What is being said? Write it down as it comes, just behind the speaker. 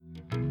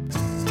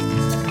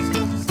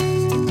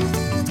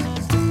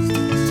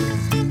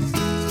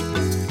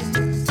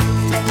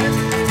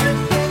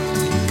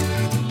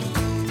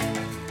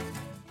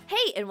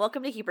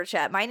welcome to Keeper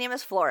Chat. My name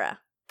is Flora.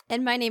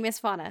 And my name is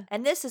Fauna.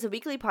 And this is a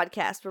weekly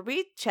podcast where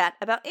we chat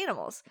about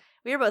animals.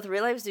 We are both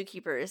real-life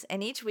zookeepers,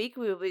 and each week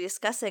we will be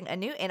discussing a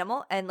new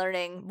animal and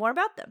learning more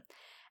about them.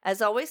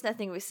 As always,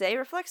 nothing we say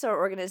reflects our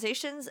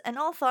organizations, and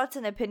all thoughts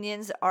and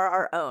opinions are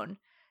our own.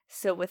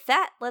 So with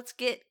that, let's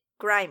get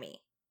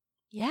grimy.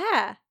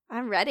 Yeah,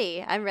 I'm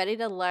ready. I'm ready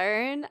to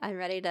learn. I'm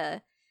ready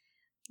to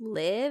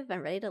live.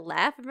 I'm ready to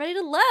laugh. I'm ready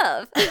to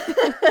love.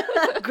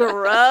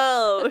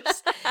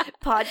 Gross.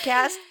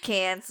 Podcast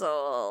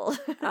cancel.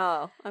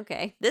 Oh,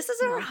 okay. This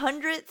is our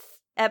 100th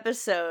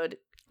episode.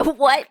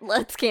 What?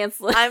 Let's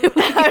cancel it. I'm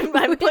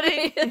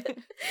putting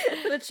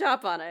the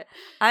chop on it.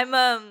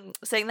 I'm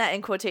saying that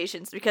in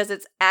quotations because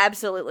it's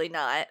absolutely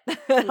not.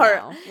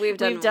 No, we've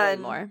done way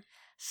more.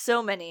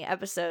 So many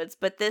episodes,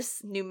 but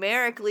this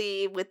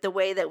numerically, with the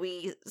way that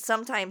we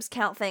sometimes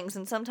count things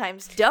and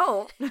sometimes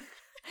don't,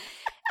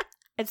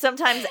 and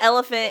sometimes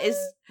elephant is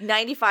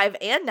 95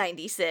 and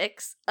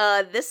 96,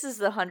 this is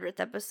the 100th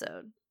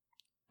episode.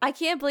 I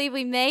can't believe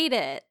we made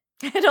it.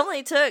 It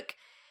only took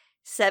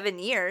 7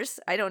 years.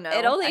 I don't know.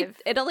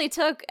 It only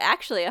took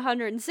actually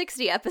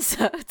 160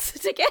 episodes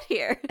to get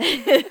here.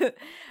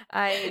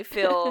 I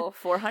feel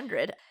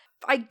 400.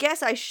 I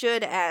guess I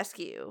should ask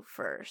you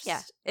first.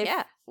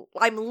 Yeah.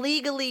 I'm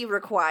legally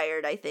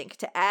required, I think,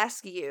 to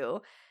ask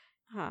you,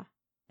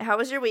 how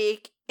was your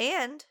week?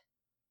 And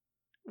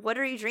what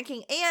are you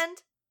drinking? And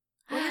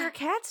what are your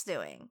cats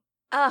doing?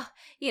 Oh,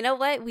 you know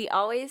what? We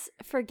always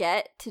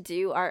forget to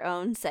do our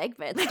own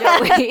segments,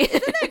 don't we?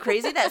 Isn't that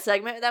crazy, that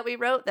segment that we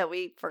wrote that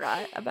we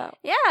forgot about?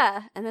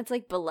 Yeah, and that's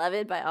like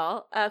beloved by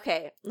all.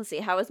 Okay, let's see.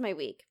 How was my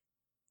week?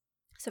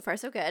 So far,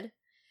 so good.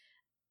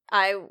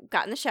 I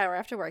got in the shower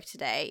after work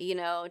today. You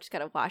know, just got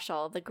to wash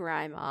all the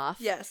grime off.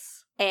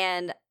 Yes.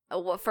 And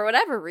for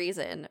whatever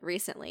reason,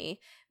 recently,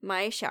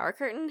 my shower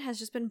curtain has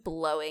just been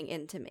blowing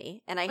into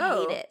me. And I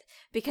hate it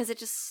because it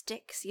just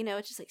sticks. You know,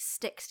 it just like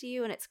sticks to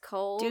you and it's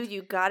cold. Dude,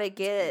 you got to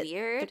get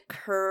weird. The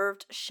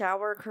curved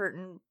shower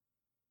curtain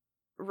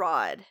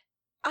rod.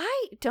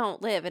 I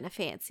don't live in a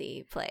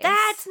fancy place.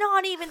 That's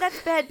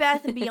Bed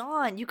Bath &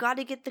 Beyond. You got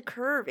to get the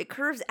curve. It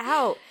curves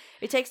out.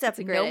 It takes up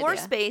no more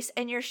space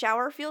and your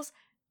shower feels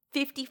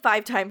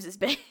 55 times as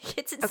big.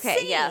 It's insane.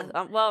 Okay,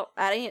 yeah. Well,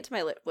 adding it to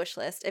my wish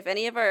list. If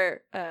any of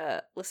our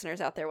listeners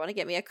out there want to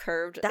get me a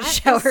curved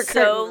shower curtain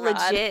so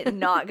rod. legit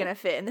not going to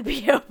fit in the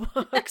P.O.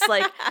 box.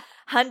 Like,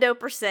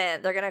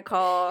 100%. They're going to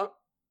call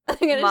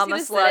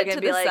Mama Slug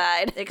and be like,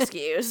 side.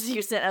 Excuse,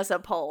 you sent us a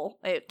pole.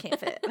 It can't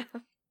fit.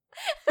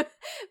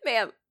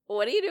 Ma'am,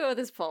 what are you doing with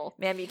this pole?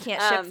 Ma'am, you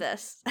can't ship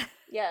this.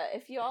 Yeah,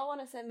 if you all want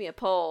to send me a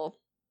pole,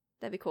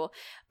 that'd be cool.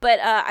 But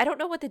I don't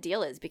know what the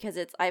deal is because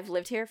I've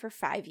lived here for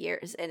 5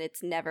 years and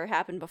it's never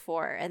happened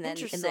before. And then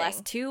in the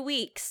last 2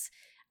 weeks,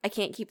 I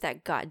can't keep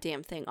that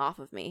goddamn thing off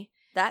of me.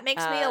 That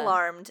makes me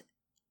alarmed.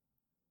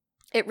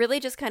 It really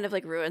just kind of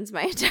like ruins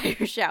my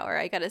entire shower,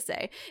 I gotta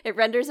say. It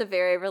renders a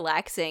very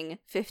relaxing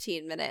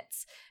 15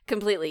 minutes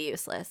completely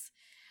useless.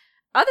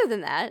 Other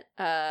than that,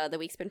 the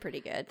week's been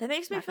pretty good. That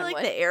makes me feel like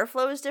the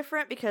airflow is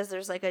different because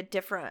there's like a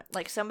different,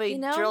 like somebody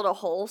drilled a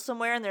hole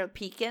somewhere and they're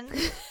peeking.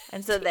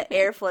 And so the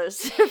airflow is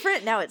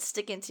different. Now it's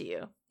sticking to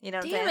you. You know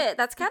what I'm saying? Damn it.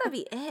 That's gotta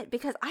be it.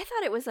 Because I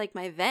thought it was like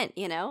my vent,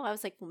 you know? I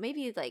was like, well,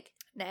 maybe like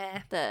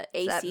the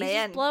AC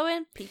is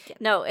blowing. Peeking.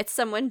 No, it's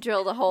someone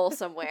drilled a hole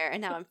somewhere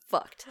and now I'm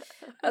fucked.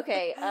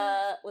 Okay,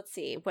 let's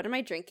see. What am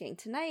I drinking?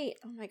 Tonight,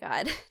 oh my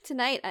God.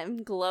 Tonight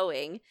I'm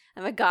glowing.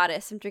 I'm a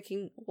goddess. I'm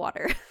drinking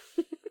water.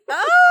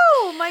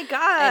 Oh my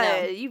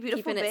God, you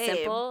beautiful keeping babe. It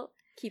simple,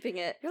 keeping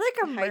it. You're like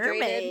a hydrated.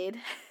 mermaid.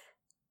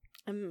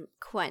 I'm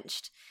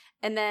quenched.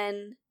 And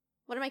then,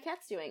 what are my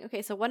cats doing?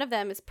 Okay, so one of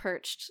them is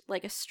perched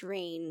like a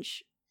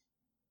strange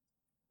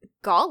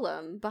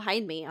golem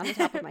behind me on the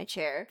top of my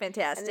chair.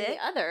 Fantastic. And then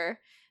the other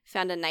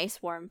found a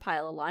nice warm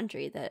pile of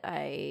laundry that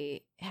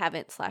I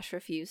haven't /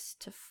 refused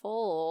to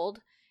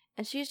fold,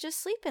 and she's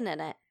just sleeping in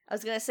it. I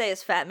was going to say,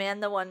 is Fat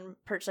Man the one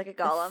perched like a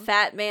golem? The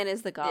Fat Man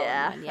is the golem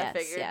yeah, one, yes. I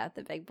figured. Yeah,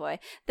 the big boy.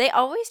 They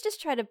always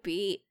just try to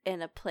be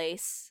in a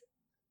place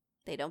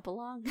they don't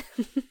belong.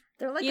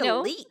 They're like a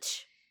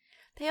leech.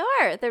 They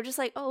are. They're just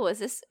like, oh, is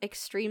this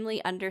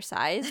extremely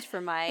undersized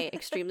for my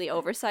extremely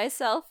oversized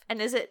self?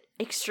 And is it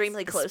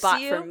extremely close spot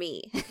to you? For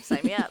me. Sign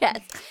me up.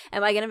 Yes.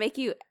 Am I going to make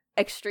you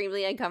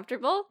extremely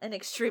uncomfortable? And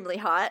extremely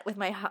hot with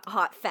my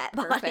hot fat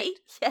body.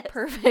 Yes.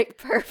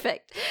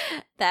 Perfect.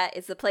 That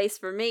is the place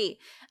for me.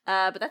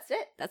 But that's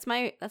it. That's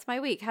my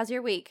week. How's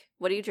your week?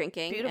 What are you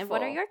drinking? Beautiful. And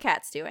what are your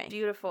cats doing?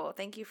 Beautiful.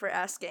 Thank you for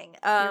asking.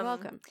 You're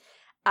welcome.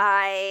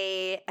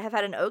 I have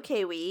had an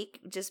okay week.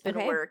 Just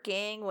been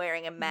working,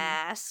 wearing a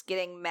mask,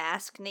 getting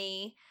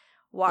maskne,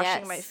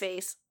 washing my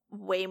face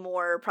way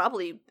more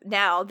probably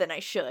now than I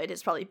should.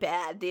 It's probably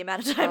bad the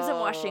amount of times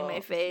I'm washing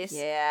my face.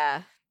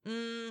 Yeah.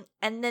 And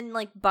then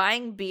like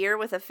buying beer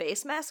with a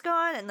face mask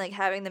on and like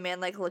having the man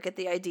like look at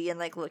the ID and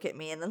like look at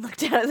me and then look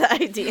down at the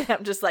ID and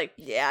I'm just like,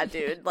 yeah,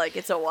 dude, like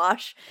it's a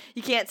wash.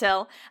 You can't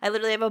tell. I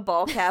literally have a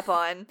ball cap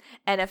on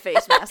and a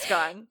face mask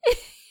on.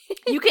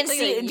 You can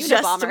see it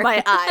just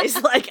my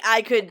eyes. Like,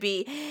 I could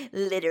be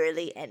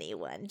literally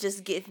anyone.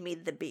 Just give me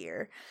the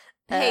beer.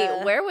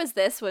 Hey, where was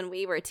this when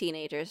we were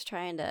teenagers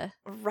trying to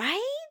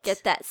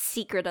get that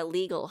secret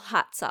illegal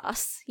hot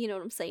sauce? You know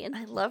what I'm saying?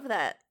 I love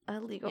that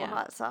illegal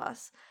hot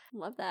sauce.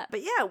 Love that.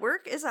 But yeah,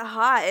 work is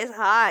hot. It's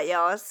hot,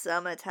 y'all. It's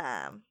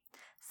summertime.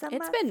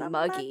 It's been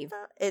muggy.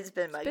 It's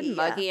been muggy. It's been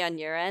muggy on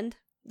your end?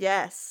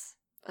 Yes.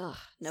 Ugh,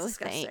 no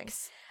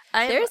thanks.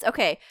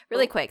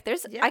 Really quick.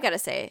 I gotta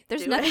say,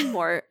 there's nothing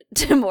more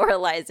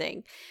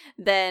demoralizing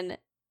than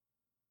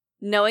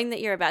knowing that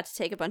you're about to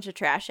take a bunch of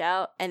trash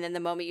out, and then the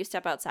moment you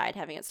step outside,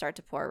 having it start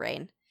to pour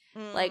rain.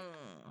 Like,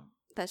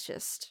 that's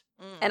just...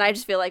 And I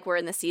just feel like we're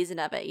in the season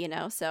of it, you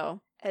know?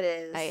 So... It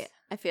is.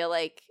 I feel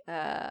like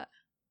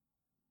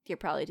you're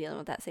probably dealing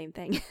with that same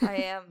thing. I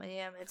am.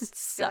 It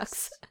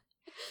sucks.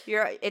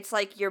 It's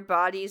like your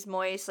body's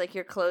moist, like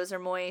your clothes are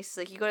moist.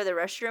 Like, you go to the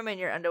restroom and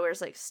your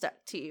underwear's, like, stuck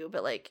to you,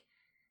 but, like,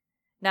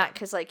 not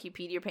because, like, you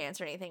peed your pants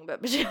or anything,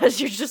 but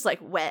because you're just, like,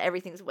 wet.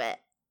 Everything's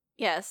wet.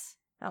 Yes.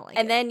 I don't like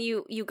and it. then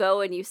you go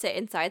and you sit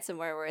inside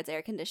somewhere where it's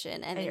air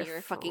conditioned, and then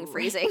you're fucking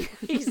freezing.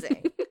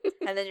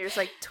 And then you're just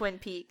like Twin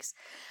Peaks.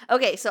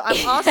 Okay, so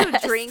I'm also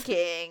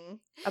drinking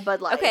a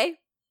Bud Light. Okay.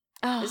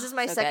 This is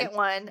my second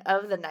one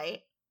of the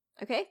night.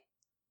 Okay.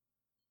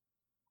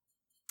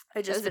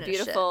 I just finished a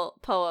beautiful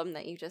poem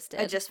that you just did.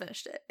 I just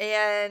finished it.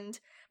 And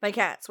my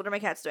cats. What are my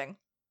cats doing?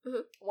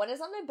 Mm-hmm. One is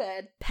on my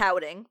bed,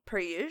 pouting, per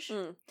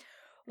usual.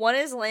 One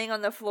is laying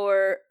on the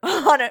floor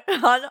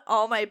on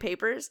all my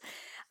papers.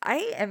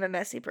 I am a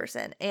messy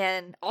person.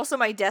 And also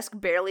my desk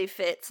barely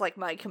fits, like,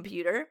 my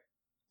computer.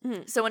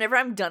 So whenever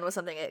I'm done with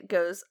something, it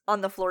goes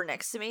on the floor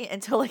next to me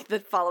until, like, the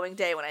following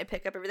day when I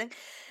pick up everything.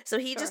 So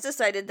he just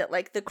decided that,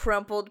 like, the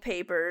crumpled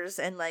papers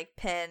and, like,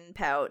 pen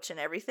pouch and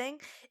everything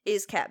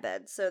is cat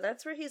bed. So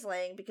that's where he's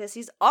laying, because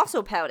he's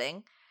also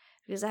pouting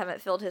because I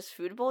haven't filled his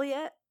food bowl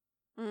yet.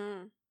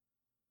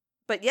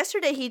 But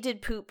yesterday he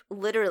did poop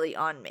literally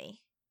on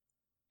me.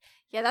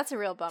 Yeah, that's a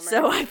real bummer.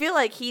 So I feel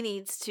like he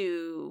needs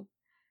to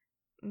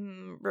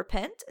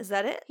repent. Is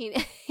that it? He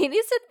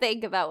needs to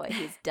think about what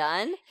he's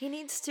done. He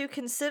needs to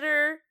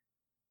consider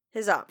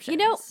his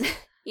options.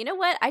 You know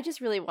what? I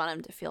just really want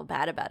him to feel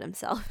bad about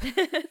himself.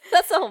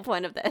 That's the whole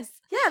point of this.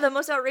 Yeah, the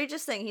most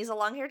outrageous thing. He's a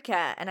long-haired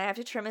cat, and I have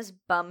to trim his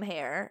bum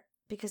hair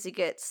because he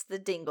gets the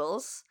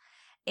dingles.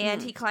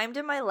 And he climbed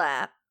in my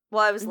lap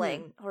while I was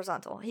laying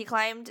horizontal. He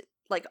climbed,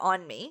 like,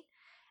 on me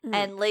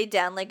and laid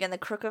down, like, in the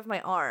crook of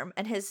my arm.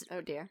 And his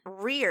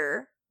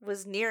rear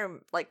was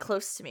near, like,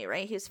 close to me,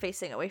 right? He was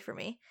facing away from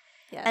me.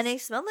 Yes. And he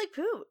smelled like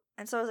poop.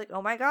 And so I was like,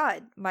 oh my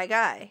God, my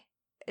guy.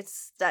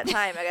 It's that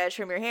time. I gotta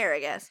trim your hair,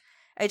 I guess.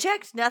 I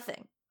checked.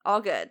 Nothing.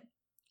 All good.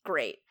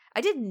 Great.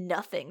 I did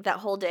nothing that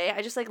whole day.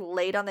 I just, like,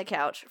 laid on the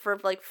couch for,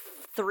 like,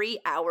 3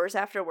 hours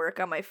after work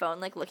on my phone,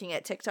 like, looking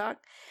at TikTok.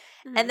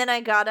 And then I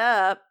got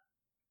up.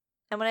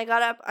 And when I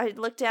got up, I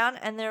looked down,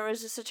 and there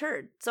was just a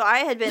turd. So I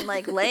had been,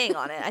 like, laying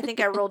on it. I think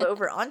I rolled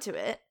over onto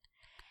it.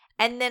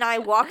 And then I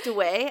walked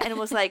away and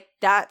was like,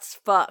 that's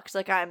fucked.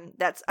 Like,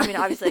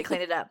 obviously I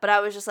cleaned it up. But I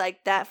was just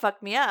like, that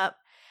fucked me up.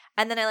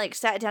 And then I, like,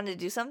 sat down to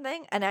do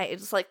something, and it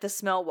was like the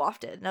smell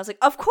wafted. And I was like,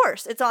 of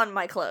course, it's on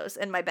my clothes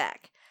and my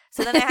back.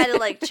 So then I had to,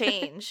 like,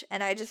 change,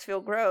 and I just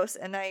feel gross.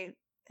 And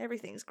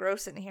everything's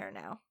gross in here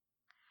now.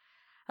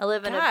 I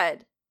live in a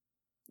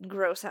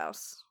gross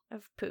house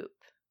of poop.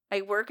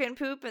 I work in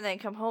poop and then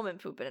come home and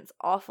poop, and it's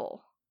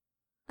awful.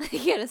 You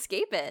can't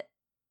escape it.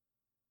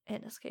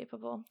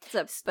 Inescapable.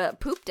 It's a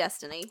poop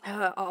destiny.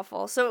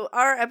 Awful. So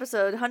our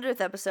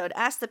 100th episode,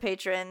 asked the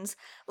patrons,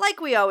 like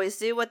we always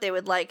do, what they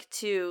would like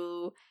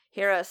to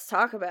hear us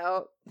talk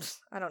about.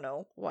 I don't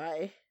know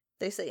why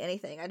they say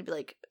anything. I'd be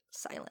like,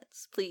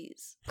 silence,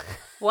 please.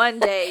 One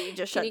day you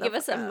just shut. Can you give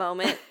us a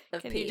moment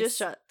of peace? Can you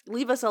just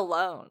leave us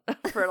alone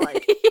for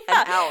like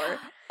an hour?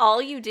 All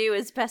you do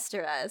is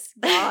pester us.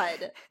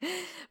 God.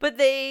 But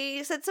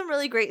they said some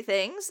really great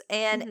things,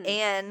 and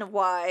Anne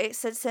Y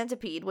said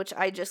centipede, which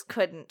I just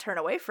couldn't turn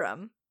away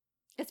from.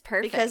 It's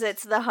perfect. Because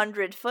it's the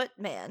 100-foot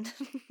man.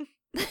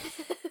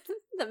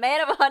 The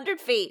man of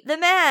 100 feet. The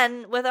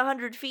man with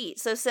 100 feet.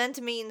 So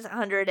cent means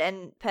 100,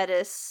 and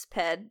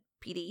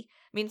PD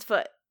means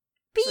foot.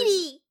 PD!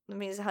 So it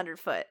means 100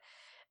 foot.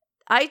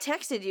 I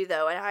texted you,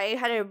 though, and I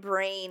had a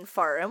brain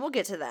fart, and we'll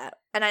get to that.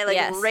 And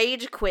I,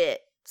 rage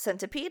quit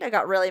centipede. I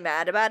got really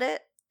mad about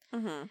it.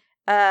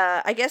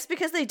 I guess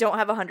because they don't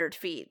have 100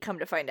 feet, come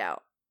to find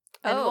out.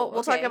 And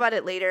we'll talk about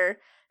it later.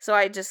 So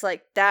I just,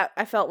 like, that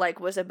I felt like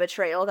was a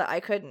betrayal that I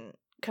couldn't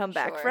come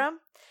back from.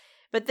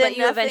 But then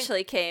you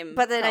eventually came.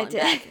 But then I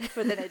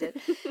did.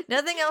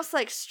 Nothing else,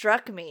 like,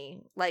 struck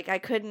me. Like, I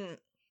couldn't,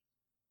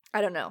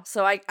 I don't know.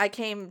 So I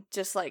came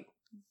just, like,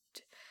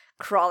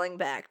 crawling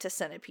back to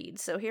centipede.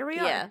 So here we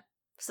are. Yeah.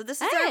 So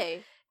this is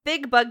our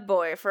big bug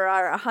boy for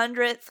our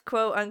 100th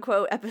quote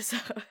unquote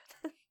episode.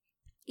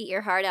 Eat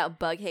your heart out,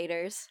 bug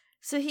haters.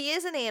 So he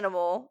is an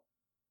animal.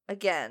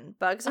 Again,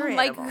 bugs are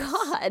animals.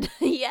 Oh my God.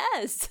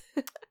 Yes.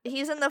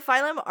 He's in the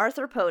phylum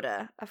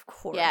Arthropoda, of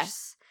course.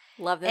 Yes.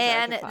 Love this.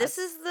 And this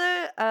is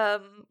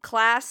the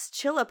class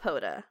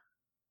Chilopoda.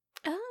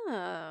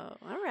 Oh,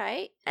 all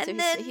right. And so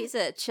then he's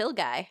a chill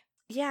guy.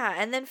 Yeah,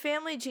 and then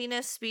family,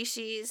 genus,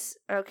 species.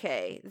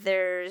 Okay,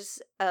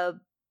 there's a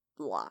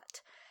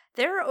lot.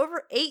 There are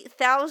over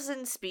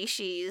 8,000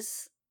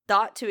 species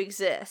thought to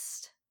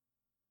exist.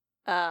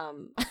 But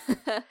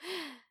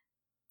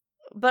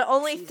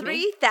only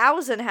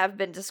 3,000 have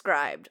been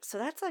described. So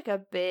that's like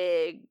a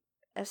big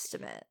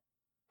estimate.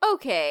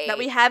 Okay. That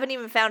we haven't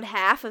even found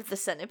half of the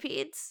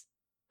centipedes.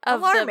 Of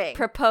Alarming. The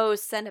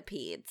proposed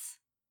centipedes.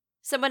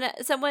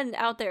 Someone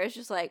out there is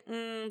just like,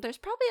 there's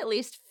probably at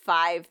least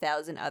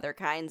 5,000 other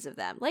kinds of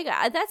them. Like,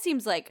 that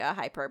seems like a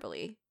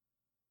hyperbole.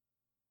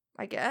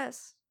 I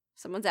guess.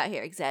 Someone's out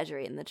here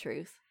exaggerating the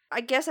truth.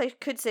 I guess I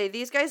could say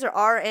these guys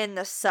are in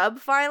the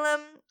subphylum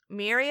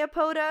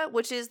Myriapoda,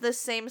 which is the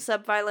same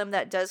subphylum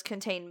that does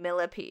contain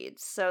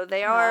millipedes. So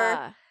they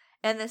are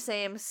in the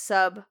same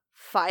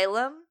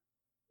subphylum.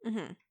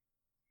 Mm-hmm.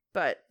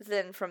 But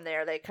then from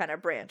there, they kind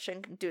of branch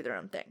and do their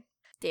own thing.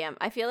 Damn,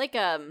 I feel like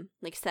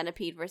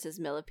centipede versus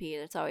millipede.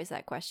 It's always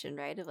that question,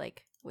 right? Of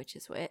like, which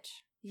is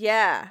which?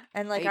 Yeah,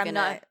 and like I'm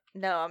not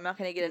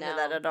gonna get into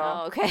that at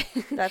all. Oh, okay.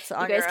 That's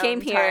on you guys your came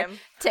own here time.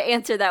 To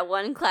answer that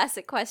one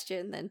classic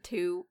question. Then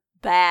too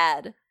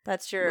bad.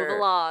 That's your move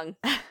along.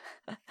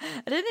 I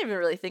didn't even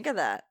really think of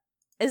that.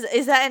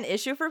 Is that an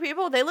issue for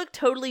people? They look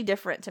totally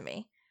different to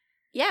me.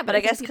 Yeah, but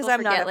I guess because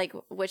I'm not like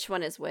which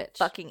one is which.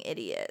 Fucking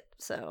idiot.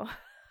 So.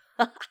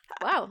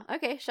 Wow.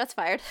 Okay. Shots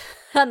fired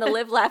on the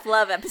Live, Laugh,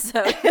 Love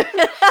episode.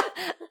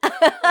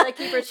 The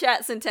Keeper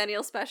Chat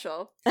Centennial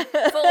Special.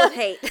 Full of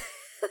hate.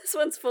 This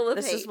one's full of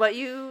hate. This is what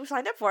you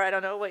signed up for. I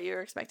don't know what you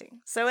were expecting.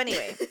 So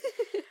anyway,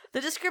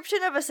 the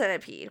description of a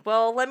centipede.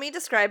 Well, let me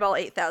describe all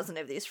 8,000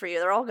 of these for you.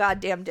 They're all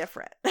goddamn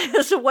different.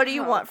 So what do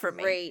you want from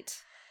me?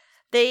 Great.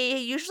 They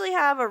usually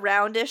have a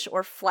roundish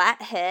or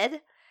flat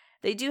head.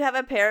 They do have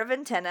a pair of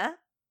antennae.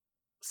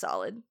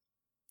 Solid.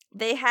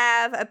 They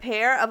have a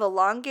pair of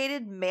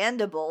elongated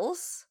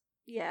mandibles.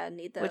 Yeah,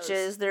 need those. Which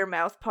is their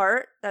mouth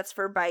part. That's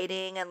for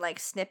biting and like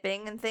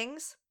snipping and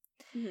things.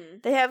 Mm-hmm.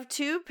 They have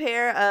two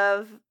pair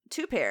of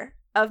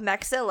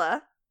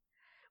maxilla,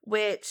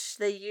 which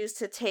they use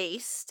to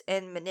taste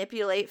and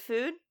manipulate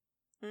food.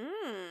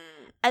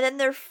 And then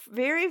their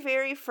very,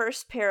 very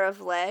first pair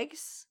of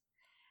legs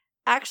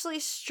actually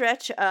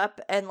stretch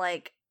up and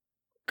like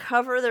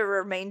cover the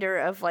remainder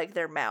of like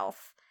their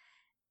mouth.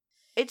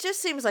 It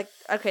just seems like,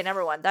 okay,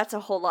 number one, that's a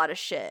whole lot of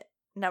shit.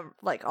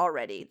 Like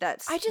already,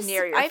 that's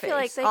near your face. I feel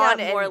like they got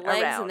more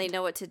legs than they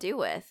know what to do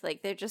with.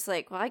 Like they're just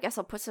like, well, I guess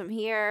I'll put some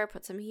here,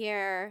 put some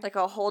here. Like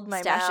I'll hold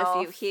my stash mouth. a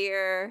few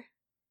here.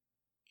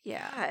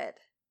 Yeah. God.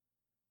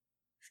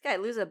 This guy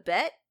lose a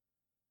bet?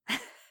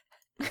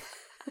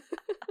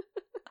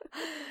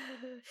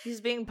 He's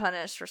being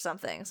punished for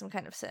something, some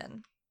kind of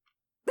sin.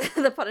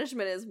 The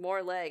punishment is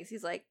more legs.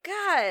 He's like,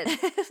 God,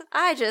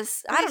 I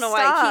don't know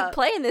why I keep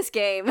playing this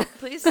game.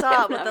 Please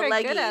stop with the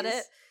leggies. Good at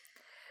it.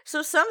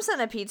 So some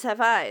centipedes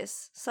have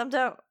eyes, some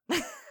don't.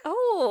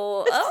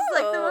 Oh, this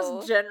is like the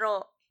most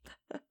general.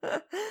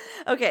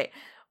 Okay,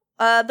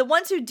 the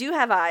ones who do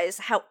have eyes,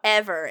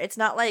 however, it's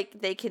not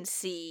like they can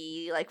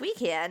see like we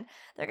can.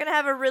 They're gonna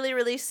have a really,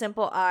 really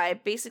simple eye.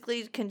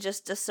 Basically, can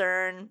just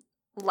discern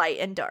light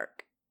and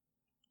dark.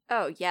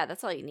 Oh, yeah,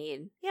 that's all you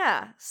need.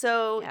 Yeah.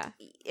 So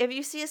if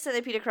you see a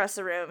centipede across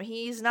the room,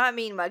 he's not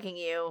mean mugging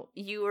you.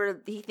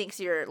 He thinks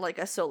you're like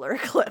a solar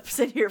eclipse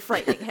and you're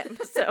frightening him.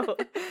 So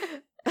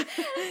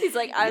he's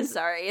like, I'm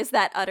sorry, is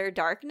that utter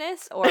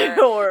darkness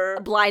or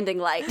blinding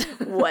light?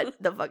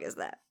 What the fuck is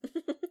that?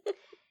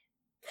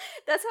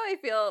 That's how I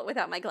feel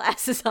without my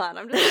glasses on.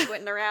 I'm just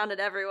squinting around at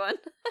everyone.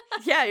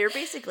 Yeah, you're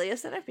basically a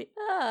centipede.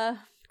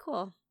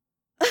 Cool.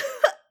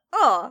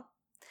 Oh.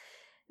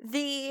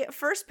 The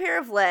first pair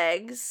of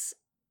legs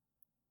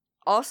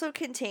also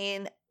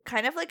contain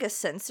kind of like a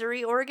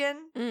sensory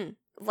organ,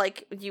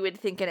 like you would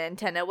think an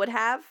antenna would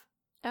have.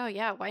 Oh,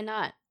 yeah, why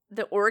not?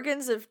 The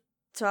organs of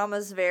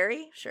Thomas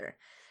vary? Sure.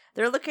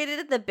 They're located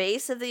at the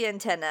base of the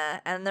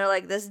antenna, and they're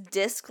like this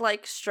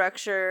disc-like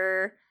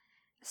structure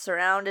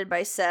surrounded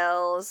by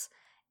cells.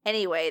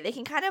 Anyway, they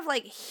can kind of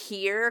like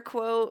hear,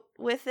 quote,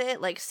 with it,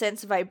 like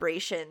sense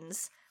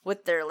vibrations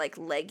with their like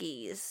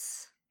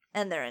leggies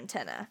and their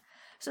antenna.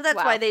 So that's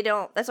why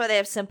that's why they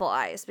have simple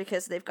eyes,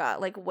 because they've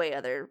got like way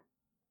other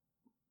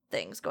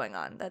things going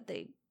on that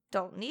they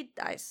don't need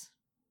eyes.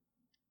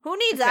 Who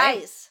needs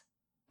eyes?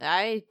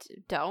 I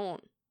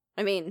don't.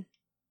 I mean,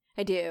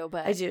 I do,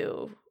 but I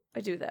do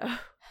though.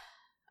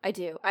 I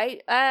do. Do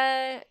I?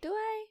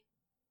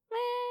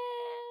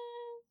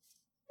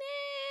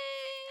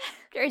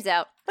 Jerry's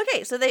out.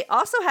 Okay, so they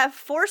also have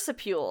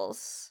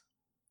forcipules.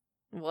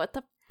 What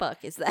the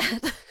fuck is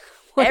that?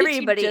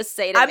 Everybody, just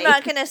say to I'm me?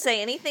 not going to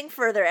say anything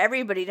further.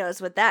 Everybody knows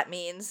what that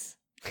means.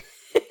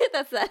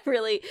 That's that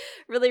really,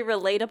 really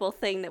relatable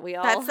thing that we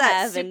all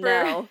have and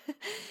know.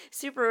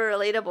 Super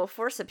relatable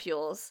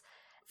forcipules.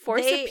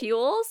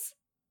 Forcipules?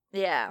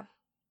 Yeah.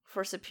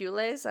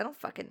 Forcipules? I don't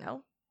fucking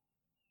know.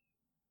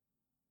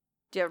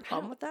 Do you have a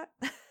problem with that?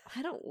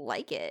 I don't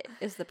like it,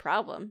 is the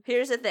problem.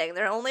 Here's the thing.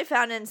 They're only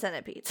found in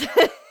centipedes.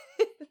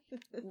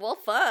 Well,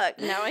 fuck.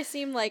 Now I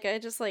seem like I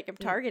just like am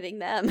targeting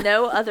them.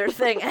 No other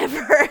thing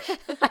ever.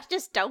 I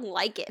just don't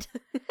like it.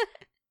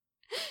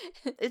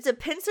 It's a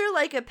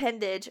pincer-like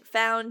appendage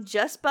found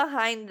just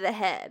behind the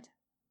head.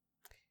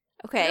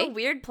 Okay. What a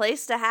weird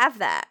place to have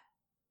that.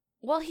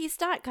 Well, he's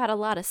not got a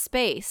lot of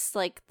space.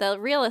 The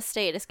real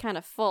estate is kind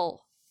of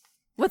full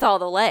with all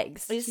the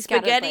legs. He's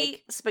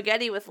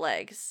spaghetti with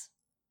legs.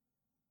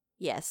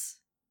 Yes.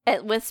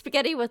 With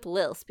spaghetti with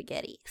little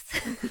spaghettis.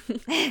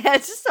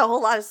 It's just a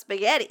whole lot of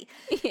spaghetti.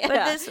 Yeah.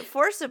 But this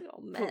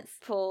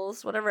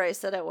forcipulls, whatever I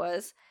said it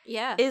was,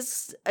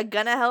 is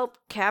gonna help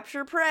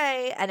capture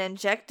prey and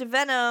inject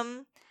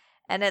venom.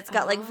 And it's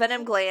got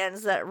venom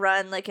glands that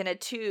run in a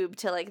tube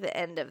to the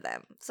end of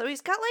them. So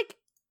he's got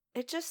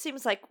it just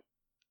seems like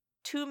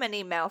too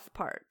many mouth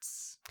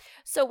parts.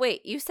 So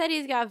wait, you said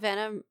he's got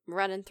venom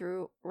running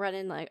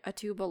a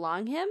tube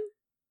along him?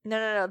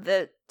 No.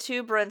 The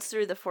tube runs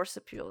through the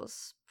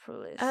forcipulls.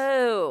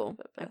 Oh,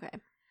 okay.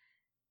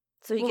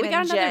 So we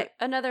got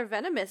another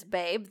venomous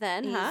babe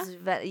then, huh?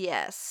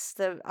 Yes.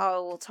 I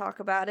will talk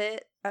about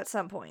it at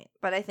some point.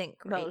 But I think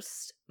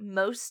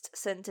most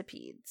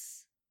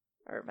centipedes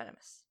are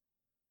venomous.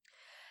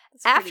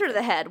 After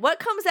the head. What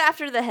comes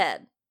after the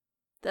head?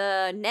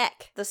 The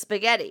neck. The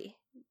spaghetti.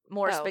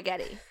 More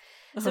spaghetti.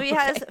 So he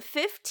has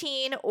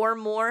 15 or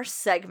more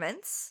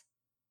segments.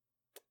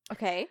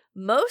 Okay.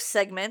 Most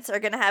segments are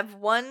going to have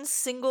one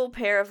single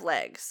pair of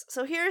legs.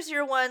 So here's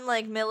your one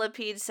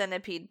millipede,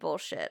 centipede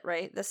bullshit,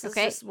 right? This is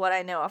just what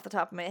I know off the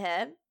top of my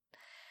head.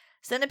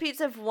 Centipedes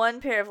have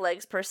one pair of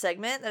legs per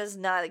segment. That is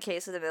not the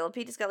case with a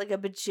millipede. It's got a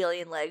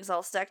bajillion legs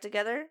all stacked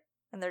together.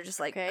 And they're just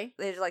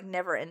they're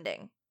never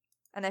ending.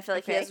 And I feel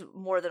like he has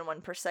more than one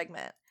per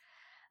segment.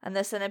 And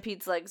the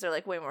centipede's legs are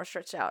way more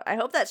stretched out. I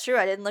hope that's true.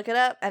 I didn't look it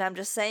up and I'm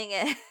just saying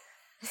it.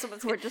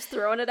 We're just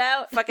throwing it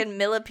out. Fucking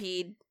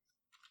millipede.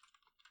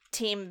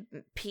 Team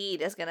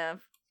Pede is gonna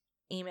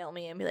email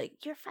me and be like,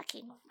 "You're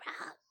fucking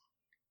wrong."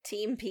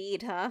 Team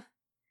Pede, huh?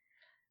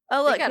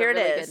 Oh, look, here it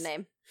is. Good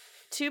name.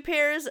 2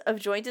 pairs of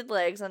jointed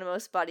legs on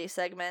most body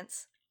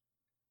segments.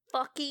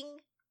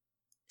 Fucking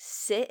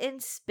sit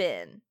and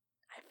spin.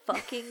 I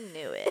fucking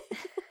knew it.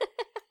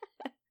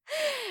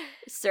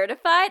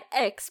 Certified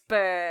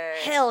expert.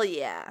 Hell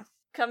yeah.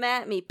 Come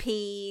at me,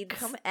 Pede.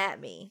 Come at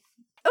me.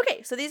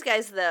 Okay, so these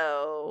guys,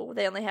 though,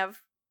 they only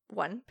have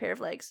one pair of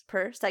legs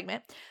per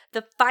segment.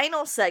 The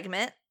final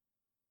segment,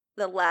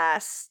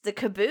 the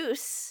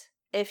caboose,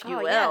 if you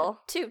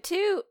will. Toot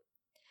toot.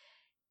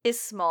 Is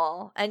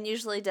small and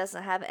usually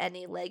doesn't have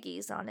any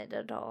leggies on it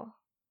at all.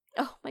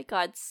 Oh my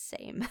god,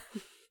 same.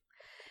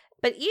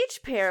 But each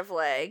pair of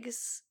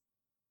legs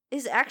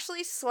is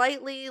actually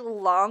slightly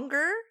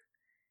longer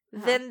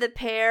than the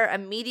pair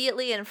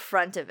immediately in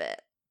front of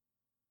it.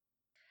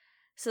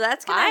 So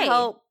that's going to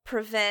help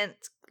prevent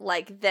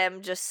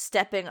them just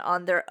stepping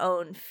on their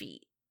own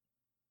feet.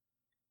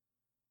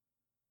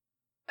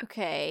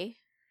 Okay.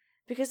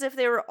 Because if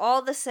they were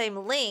all the same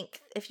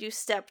length, if you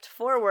stepped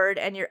forward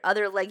and your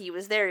other leggy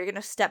was there, you're going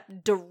to step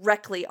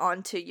directly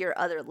onto your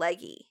other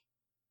leggy.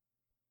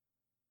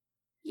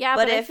 Yeah,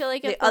 but I feel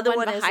like if the other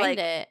one behind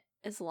it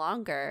is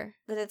longer,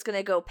 then it's going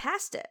to go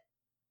past it.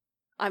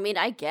 I mean,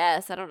 I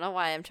guess. I don't know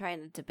why I'm trying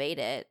to debate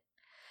it.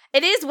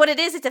 It is what it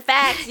is. It's a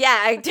fact. Yeah,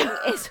 I do.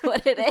 It's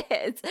what it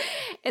is.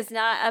 It's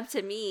not up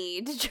to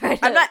me to try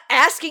to... I'm not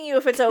asking you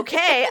if it's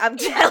okay. I'm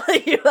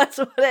telling you that's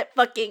what it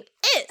fucking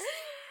is.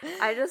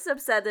 I'm just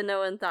upset that no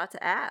one thought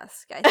to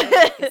ask. I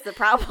think it's the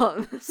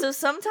problem. So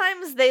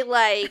sometimes they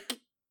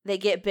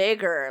get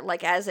bigger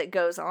as it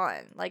goes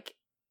on.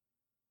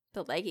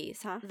 The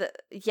leggies, huh?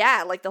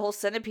 The whole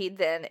centipede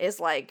then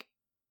is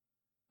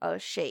a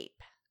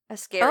shape. A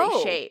scary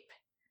shape.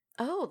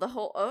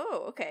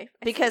 Oh, okay.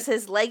 Because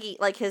his leggy,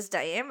 his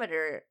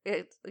diameter,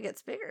 it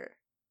gets bigger.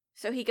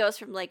 So he goes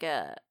from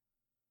a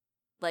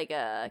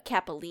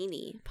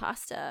capellini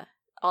pasta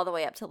all the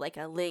way up to a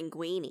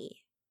linguine.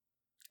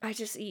 I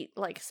just eat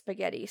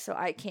spaghetti, so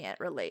I can't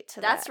relate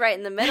to that. That's right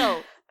in the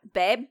middle,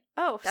 babe.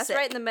 Oh, that's sick.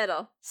 right in the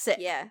middle. Sick.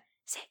 Yeah.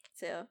 Sick.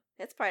 So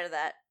it's part of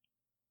that.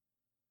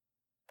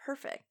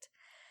 Perfect.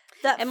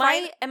 Am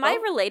I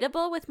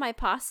relatable with my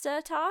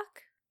pasta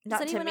talk?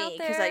 Not to me,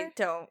 because I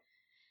don't.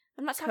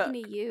 I'm not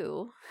talking to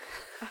you.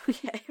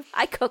 Okay.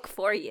 I cook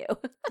for you.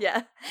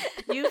 Yeah.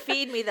 You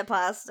feed me the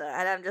pasta,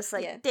 and I'm just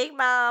dig,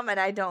 Mom, and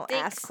I don't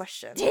ask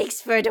questions.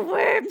 Thanks for the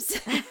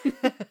worms.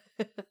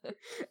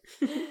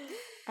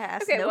 I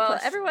ask okay, no well,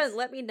 questions. Everyone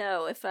let me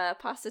know if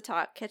Pasta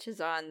Talk catches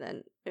on,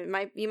 then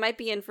you might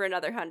be in for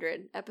another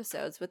 100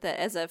 episodes with it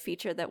as a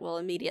feature that we'll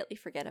immediately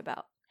forget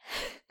about.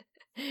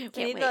 We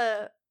need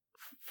the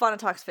Fauna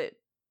Talks food.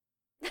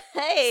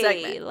 Hey,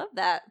 segment. Love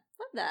that.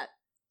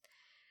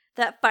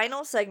 That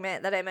final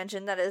segment that I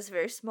mentioned that is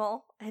very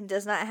small and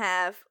does not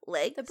have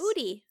legs. The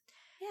booty.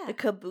 Yeah. The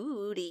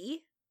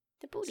kabooty.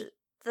 The booty.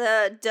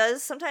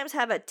 Does sometimes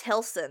have a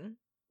telson,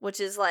 which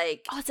is oh,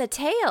 it's a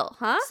tail,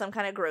 huh? Some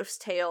kind of gross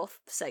tail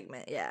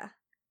segment, yeah.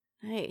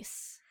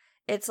 Nice.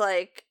 It's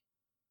I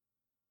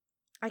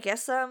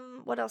guess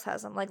what else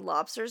has them?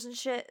 Lobsters and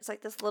shit. It's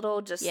this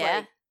little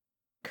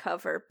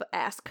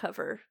ass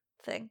cover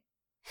thing.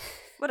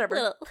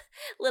 Whatever.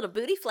 little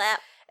booty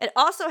flap. It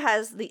also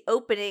has the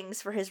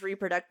openings for his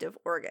reproductive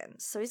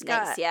organs. So he's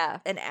got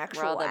an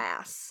actual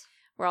ass.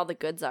 Where all the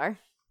goods are.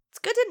 It's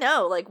good to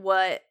know, like,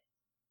 what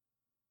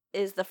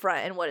is the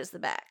front and what is the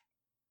back.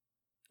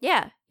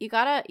 Yeah, you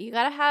gotta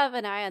have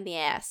an eye on the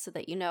ass so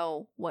that you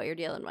know what you're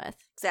dealing with.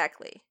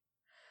 Exactly.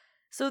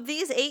 So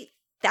these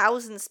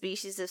 8,000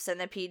 species of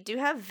centipede do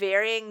have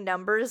varying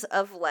numbers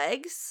of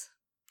legs.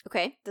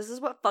 Okay. This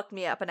is what fucked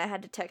me up, and I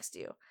had to text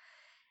you.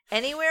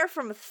 Anywhere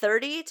from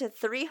 30 to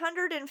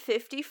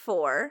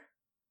 354.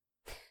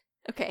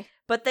 Okay.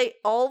 But they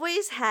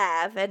always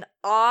have an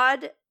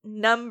odd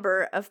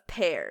number of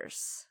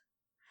pairs.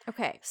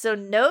 Okay. So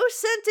no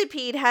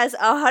centipede has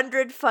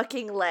 100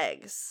 fucking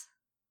legs.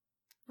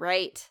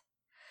 Right.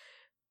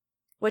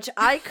 Which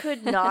I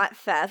could not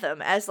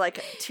fathom as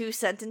like 2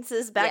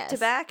 sentences back to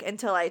back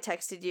until I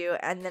texted you,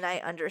 and then I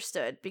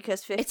understood,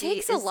 because 50 it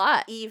takes is a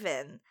lot.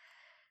 Even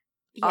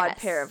odd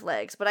pair of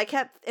legs. But I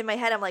kept in my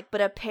head, I'm like,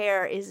 but a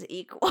pair is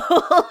equal.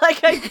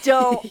 Like, I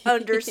don't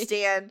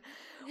understand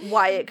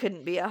why it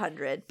couldn't be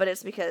 100, but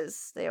it's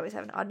because they always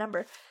have an odd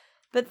number.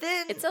 But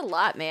then it's a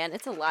lot, man.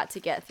 It's a lot to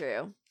get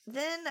through.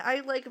 Then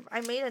I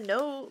made a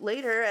note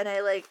later, and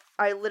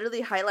I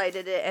literally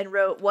highlighted it and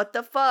wrote, what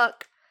the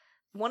fuck?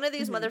 One of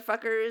these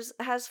motherfuckers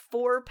has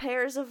 4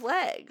 pairs of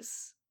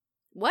legs.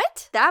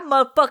 What? That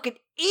motherfucking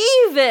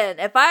even!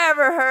 If I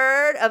ever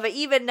heard of an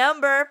even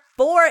number,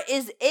 4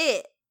 is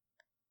it.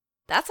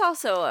 That's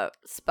also a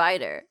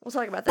spider. We'll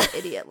talk about that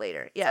idiot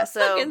later. Yeah, it's a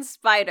fucking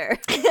spider.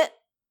 They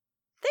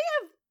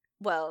have,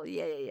 well,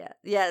 yeah.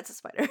 Yeah, it's a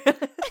spider.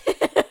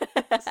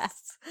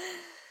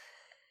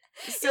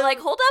 So you're like,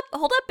 hold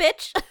up,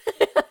 bitch.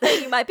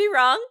 You might be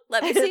wrong.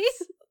 Let me see.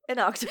 An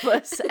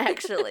octopus,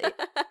 actually.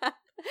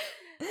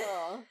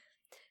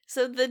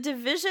 So the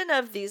division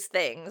of these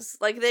things,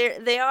 like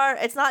they are,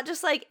 it's not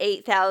just like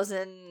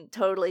 8,000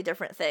 totally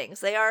different things.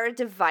 They are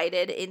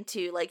divided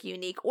into like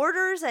unique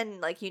orders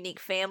and like unique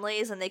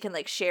families, and they can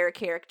like share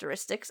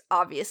characteristics,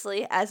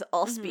 obviously, as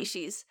all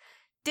species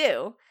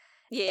do.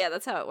 Yeah,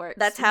 that's how it works.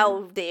 That's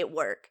how they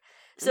work.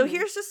 So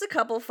here's just a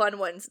couple fun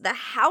ones. The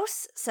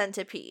house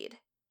centipede.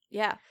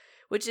 Yeah.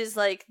 Which is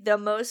like the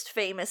most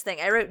famous thing.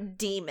 I wrote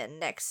demon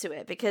next to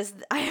it because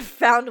I have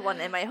found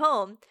one in my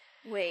home.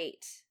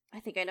 Wait, I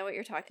think I know what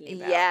you're talking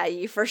about. Yeah,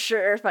 you for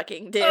sure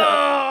fucking do.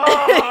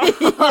 Yeah,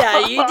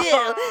 you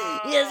do.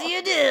 Yes,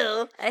 you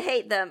do. I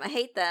hate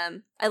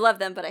them. I love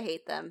them, but I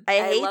hate them.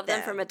 I love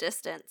them from a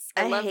distance.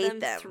 I love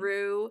them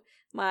through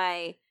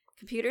my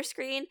computer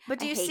screen. But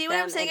do you see what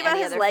I'm saying about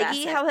his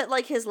leggy? How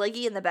his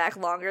leggy in the back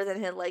longer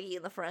than his leggy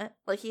in the front?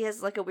 Like, he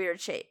has like a weird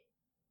shape.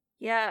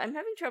 Yeah, I'm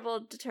having trouble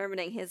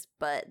determining his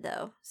butt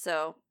though.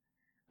 So,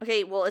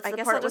 okay, well, it's I the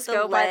guess part I'll just with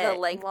go the by the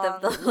length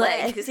of the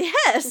legs.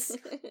 Yes.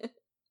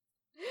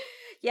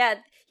 Yeah,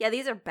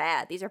 these are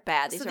bad. These are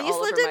bad. These so are these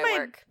all lived over in my my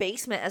work.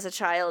 basement as a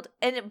child,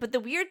 but the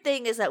weird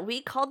thing is that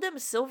we called them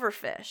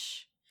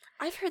silverfish.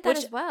 I've heard that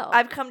as well.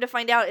 I've come to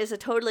find out is a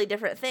totally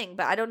different thing,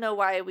 but I don't know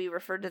why we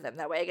referred to them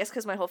that way. I guess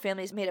because my whole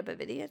family's made up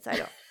of idiots.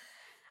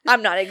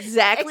 I'm not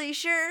exactly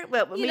sure,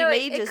 but we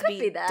may just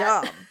be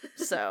dumb.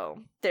 So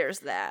there's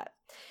that.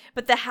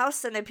 But the house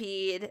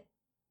centipede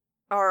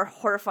are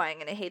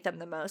horrifying, and I hate them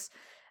the most.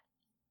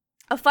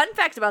 A fun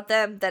fact about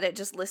them that it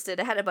just listed,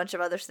 it had a bunch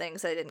of other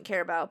things I didn't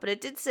care about, but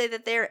it did say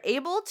that they're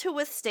able to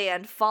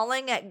withstand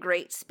falling at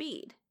great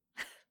speed.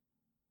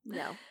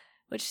 No.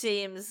 Which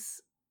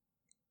seems,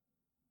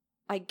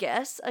 I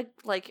guess, a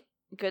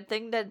good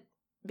thing to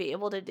be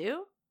able to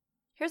do.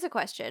 Here's a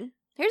question.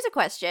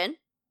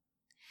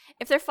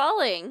 If they're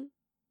falling,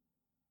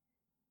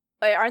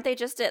 aren't they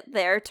just at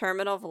their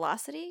terminal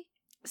velocity?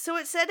 So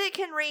it said it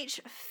can reach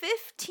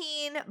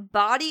 15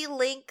 body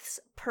lengths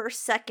per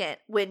second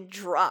when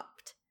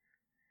dropped.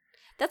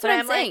 That's what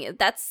I'm saying. Like,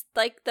 that's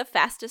like the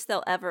fastest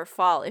they'll ever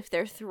fall. If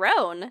they're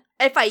thrown,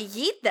 if I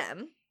yeet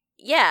them,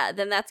 yeah,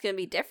 then that's gonna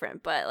be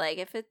different. But like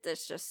if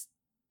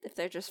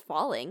they're just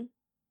falling.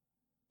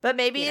 But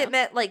maybe it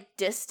meant like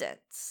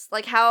distance.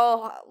 Like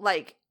how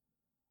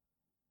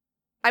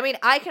I mean,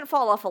 I can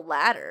fall off a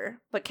ladder,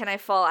 but can I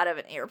fall out of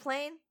an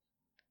airplane?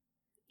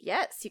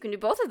 Yes, you can do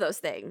both of those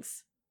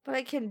things. But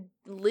I can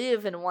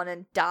live in one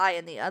and die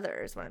in the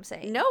other, is what I'm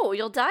saying. No,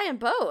 you'll die in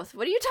both.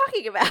 What are you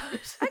talking about?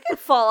 I can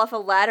fall off a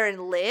ladder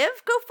and live?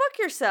 Go fuck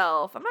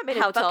yourself. I'm not made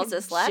of fucking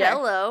this ladder?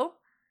 Jello.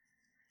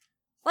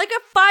 Like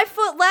a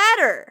 5-foot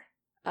ladder.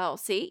 Oh,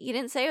 see? You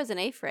didn't say it was an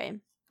A-frame.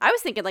 I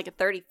was thinking like a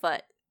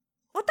 30-foot.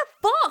 What the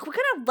fuck? What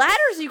kind of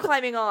ladders are you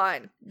climbing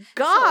on?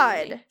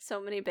 God.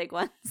 So many big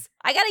ones.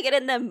 I gotta get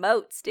in them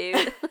moats, dude.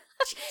 I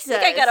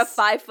think I got a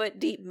 5-foot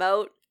deep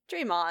moat.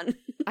 Dream on.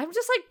 I'm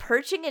just like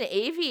perching an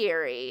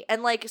aviary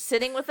and like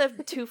sitting with a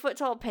 2-foot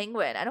tall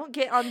penguin. I don't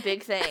get on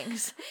big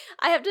things.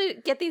 I have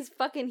to get these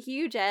fucking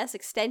huge ass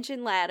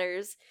extension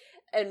ladders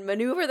and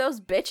maneuver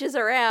those bitches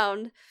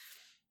around.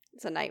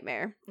 It's a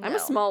nightmare. No. I'm a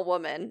small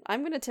woman.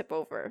 I'm gonna tip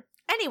over.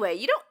 Anyway,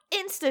 you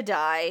don't insta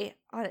die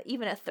on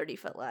even a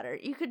 30-foot ladder.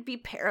 You could be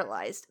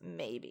paralyzed,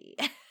 maybe.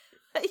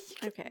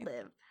 You can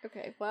live.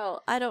 Okay,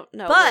 well, I don't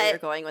know where you're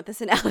going with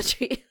this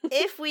analogy.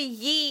 If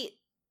we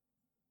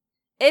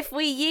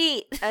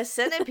yeet a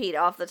centipede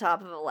off the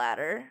top of a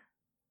ladder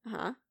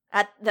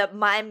at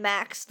my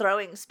max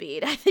throwing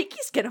speed, I think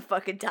he's gonna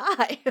fucking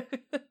die.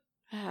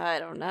 I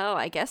don't know.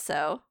 I guess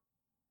so.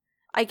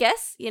 I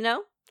guess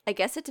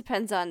it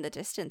depends on the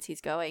distance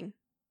he's going.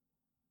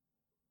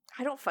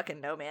 I don't fucking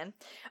know, man.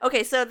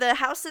 Okay, so the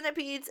house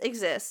centipedes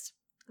exist.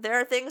 There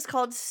are things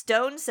called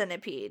stone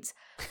centipedes,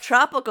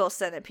 tropical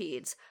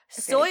centipedes,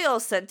 soil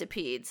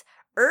centipedes,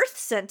 earth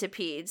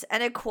centipedes,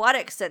 and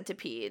aquatic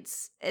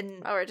centipedes.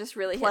 And we're just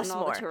really hitting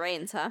all the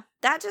terrains, huh?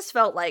 That just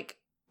felt like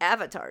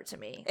Avatar to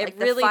me. It like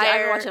really did.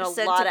 I'm watching a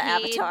lot of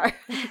Avatar.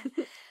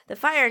 The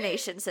Fire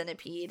Nation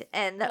centipede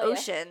and the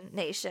Ocean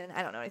Nation.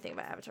 I don't know anything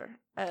about Avatar.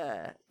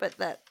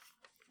 But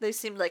they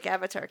seemed like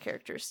Avatar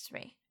characters to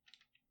me.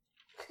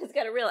 It's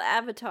got a real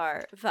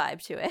Avatar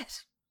vibe to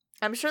it.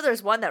 I'm sure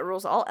there's one that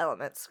rules all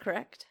elements,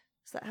 correct?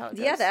 Is that how it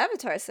goes? Yeah, the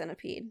Avatar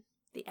centipede.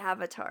 The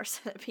Avatar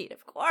centipede,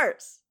 of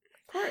course.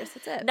 Of course,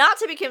 that's it. Not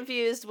to be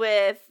confused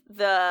with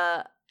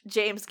the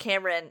James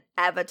Cameron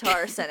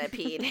Avatar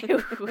centipede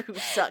who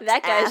sucks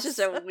That guy's ass. just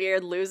a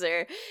weird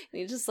loser.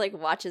 He just like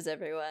watches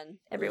everyone.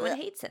 Everyone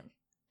hates him.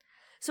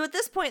 So at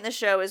this point in the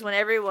show is when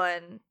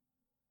everyone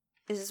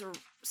is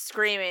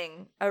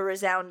screaming a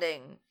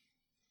resounding,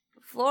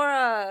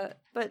 Flora,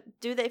 but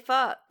do they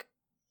fuck?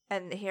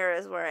 And here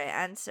is where I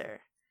answer.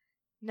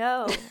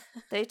 No,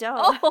 they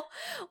don't. Oh,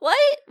 what?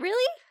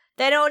 Really?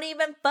 They don't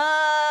even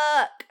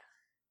fuck.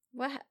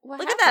 What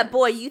Look happened? at that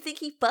boy. You think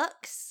he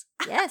fucks?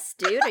 Yes,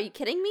 dude. Are you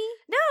kidding me?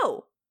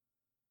 No.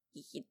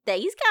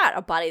 He's got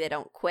a body that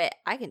don't quit.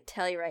 I can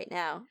tell you right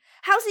now.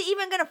 How's he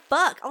even gonna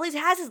fuck? All he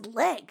has is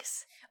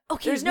legs.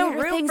 Okay, there's no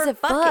room for fucking.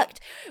 Fucked.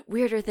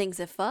 Weirder things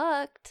have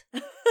fucked.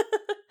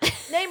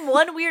 Name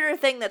one weirder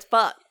thing that's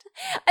fucked.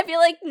 I feel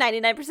like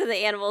 99% of the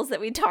animals that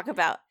we talk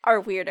about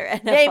are weirder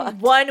and Name fucked.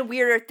 one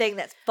weirder thing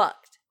that's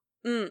fucked.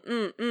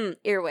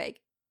 Earwig.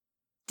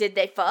 Did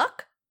they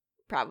fuck?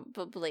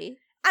 Probably.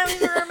 I don't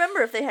even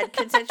remember if they had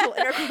consensual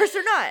intercourse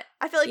or not.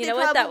 I feel like they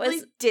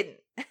probably didn't.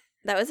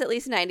 That was at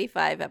least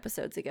 95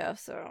 episodes ago,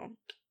 so.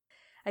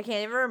 I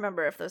can't even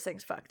remember if those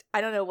things fucked.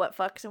 I don't know what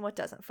fucks and what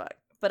doesn't fuck.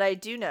 But I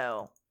do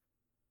know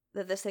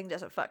that this thing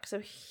doesn't fuck.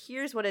 So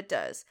here's what it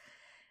does.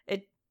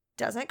 It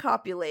doesn't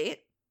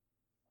copulate.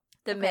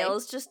 The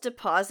males just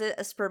deposit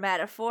a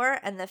spermatophore,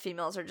 and the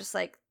females are just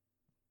like,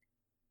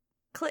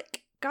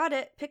 click, got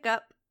it, pick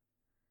up.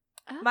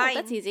 Oh, mine.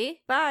 That's easy.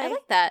 Bye. I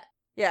like that.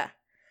 Yeah.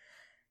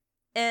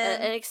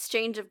 And an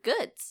exchange of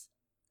goods.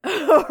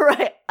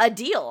 Right. A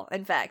deal,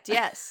 in fact,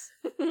 yes.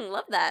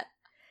 Love that.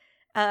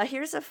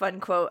 Here's a fun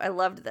quote. I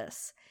loved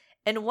this.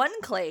 In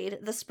one clade,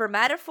 the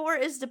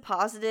spermatophore is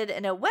deposited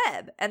in a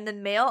web, and the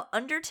male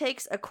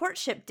undertakes a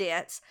courtship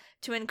dance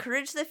to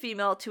encourage the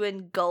female to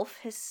engulf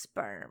his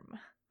sperm.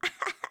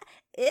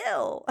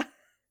 Ew.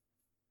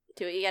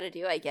 Do what you gotta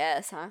do, I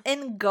guess, huh?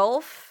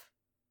 Engulf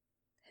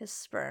his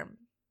sperm.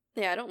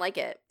 Yeah, I don't like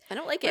it. I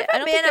don't like What it. if I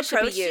don't a man think that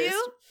approached should be used.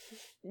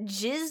 you,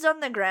 jizzed on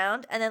the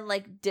ground, and then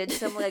like did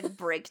some like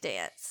break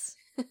dance?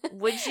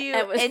 Would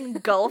you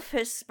engulf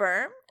his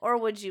sperm, or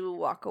would you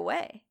walk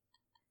away?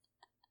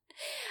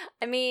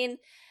 I mean,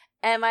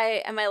 am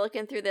I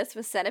looking through this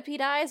with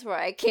centipede eyes where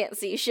I can't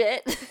see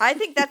shit? I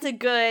think that's a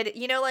good,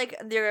 like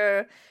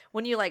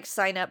when you like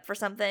sign up for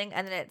something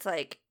and then it's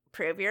like,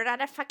 prove you're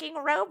not a fucking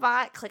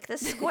robot, click the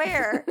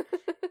square.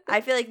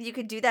 I feel like you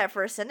could do that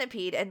for a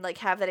centipede and like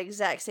have that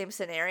exact same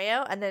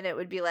scenario, and then it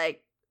would be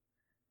like,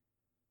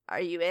 are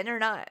you in or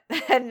not?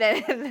 And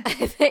then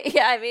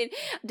yeah, I mean,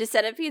 do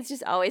centipedes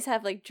just always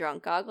have like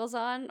drunk goggles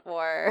on,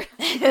 or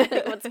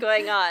like, what's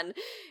going on?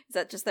 Is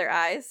that just their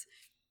eyes?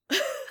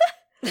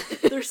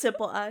 Their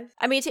simple eyes.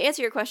 I mean, to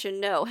answer your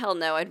question, no, hell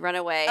no, I'd run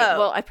away. Oh.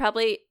 Well, I'd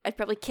probably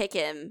kick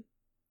him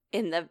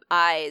in the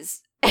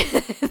eyes and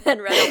then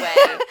run away.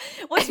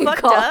 What's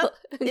fucked up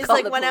is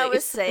like when I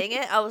was saying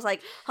it, I was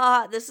like,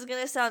 this is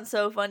gonna sound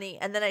so funny,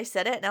 and then I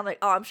said it and I'm like,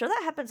 oh, I'm sure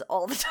that happens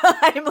all the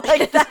time.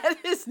 Like that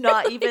is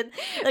not even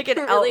like an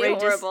really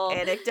outrageous horrible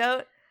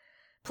anecdote.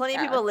 Plenty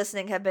of people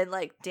listening have been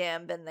like,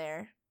 damn, been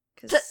there.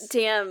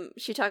 Damn,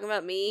 she talking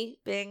about me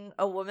being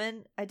a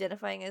woman,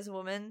 identifying as a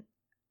woman,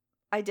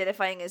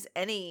 identifying as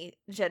any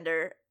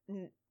gender,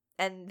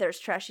 and there's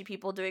trashy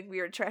people doing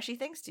weird trashy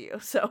things to you,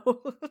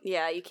 so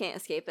yeah, you can't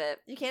escape it.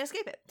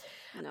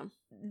 I know.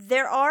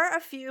 There are a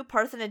few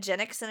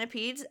parthenogenic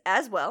centipedes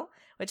as well,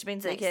 which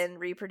means they can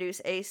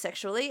reproduce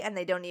asexually, and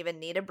they don't even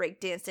need a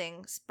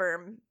breakdancing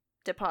sperm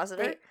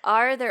depositor. They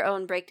are their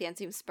own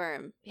breakdancing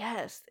sperm.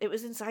 Yes, it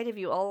was inside of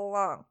you all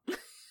along.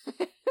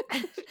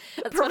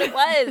 That's what it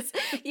was.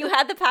 You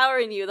had the power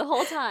in you the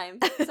whole time.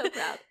 I'm so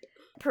proud.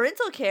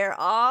 Parental care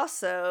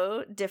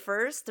also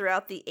differs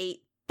throughout the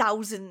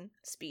 8,000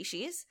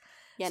 species.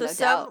 Yeah, so no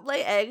some doubt.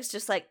 lay eggs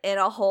just like in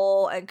a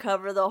hole and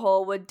cover the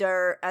hole with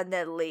dirt and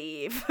then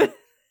leave.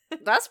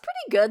 That's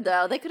pretty good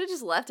though. They could have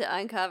just left it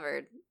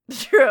uncovered.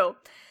 True.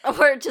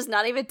 Or just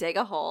not even dig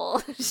a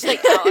hole. Just like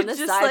out on the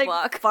just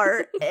sidewalk. Like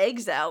fart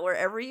eggs out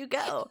wherever you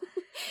go.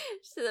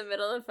 Just in the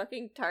middle of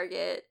fucking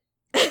Target.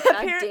 God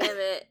damn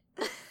it.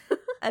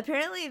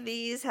 Apparently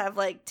these have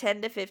like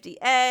 10 to 50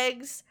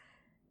 eggs.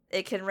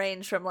 It can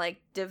range from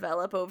like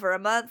develop over a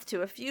month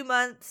to a few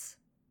months.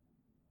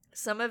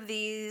 Some of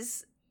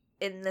these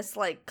in this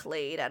like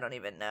clade, I don't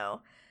even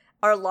know,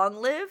 are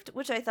long-lived,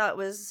 which I thought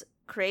was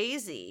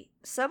crazy.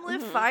 Some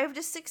live 5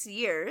 to 6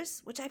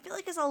 years, which I feel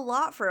like is a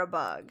lot for a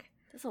bug.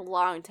 That's a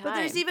long time. But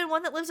there's even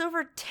one that lives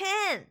over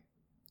 10.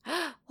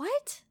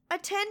 What? A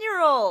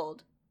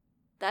 10-year-old.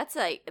 That's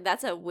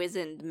a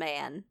wizened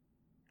man.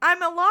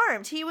 I'm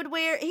alarmed.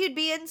 He'd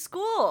be in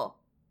school.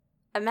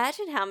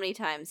 Imagine how many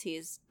times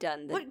he's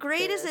done What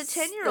grade is a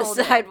 10-year-old?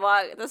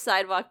 The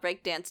sidewalk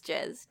breakdance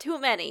jizz. Too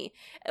many.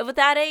 With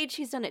that age,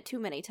 he's done it too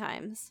many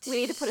times. We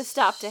need to put a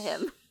stop to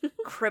him.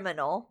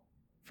 Criminal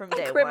from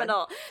day one.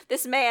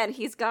 This man,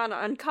 he's gone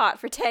uncaught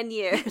for 10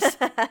 years.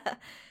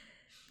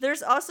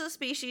 There's also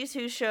species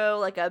who show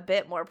like a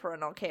bit more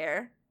parental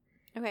care.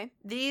 Okay.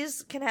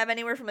 These can have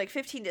anywhere from like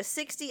 15 to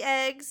 60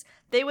 eggs.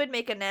 They would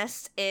make a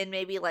nest in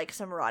maybe like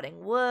some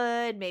rotting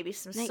wood, maybe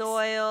some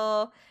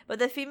soil. But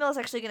the female is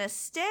actually going to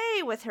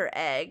stay with her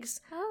eggs,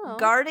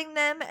 guarding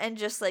them and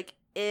just like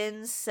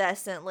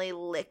incessantly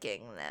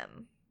licking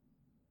them.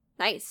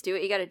 Nice. Do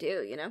what you got to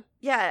do, you know?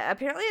 Yeah,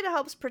 apparently it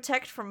helps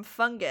protect from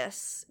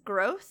fungus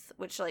growth,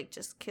 which like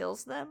just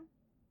kills them.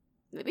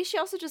 Maybe she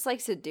also just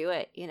likes to do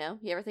it, you know?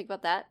 You ever think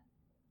about that?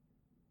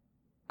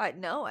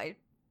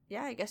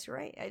 Yeah, I guess you're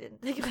right. I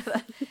didn't think about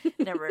that.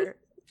 Never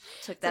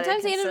took that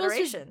Sometimes into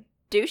consideration. Animals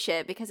just do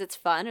shit because it's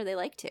fun or they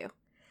like to.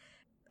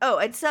 Oh,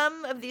 and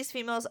some of these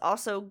females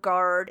also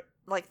guard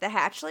like the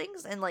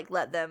hatchlings and like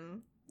let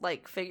them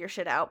like figure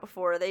shit out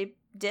before they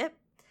dip.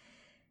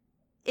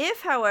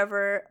 If,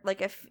 however,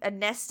 like a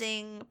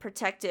nesting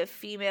protective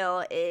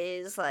female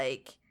is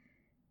like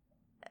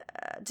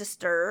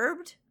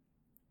disturbed,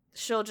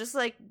 she'll just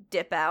like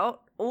dip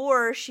out,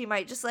 or she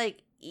might just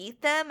like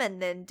eat them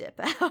and then dip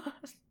out.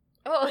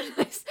 Oh,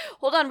 nice.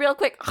 Hold on real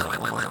quick.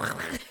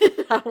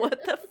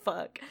 What the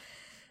fuck?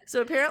 So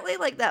apparently,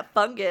 like, that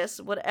fungus,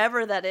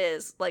 whatever that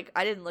is, like,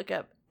 I didn't look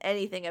up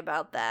anything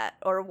about that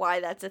or why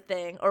that's a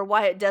thing or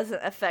why it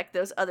doesn't affect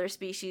those other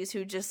species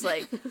who just,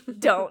 like,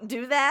 don't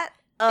do that.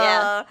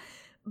 Yeah.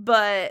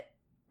 But,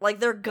 like,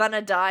 they're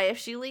gonna die if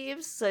she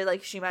leaves, so,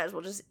 like, she might as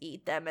well just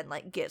eat them and,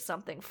 like, get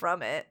something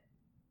from it.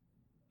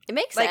 It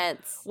makes like,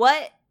 sense.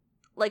 What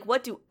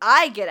do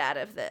I get out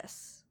of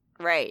this?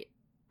 Right.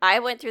 I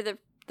went through the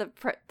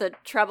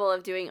trouble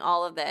of doing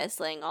all of this,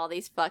 laying all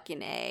these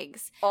fucking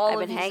eggs. I've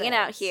been hanging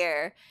out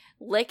here,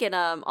 licking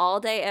them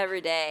all day,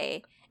 every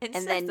day.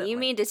 And then you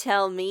mean to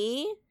tell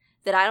me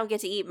that I don't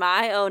get to eat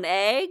my own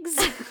eggs?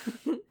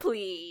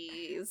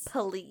 Please.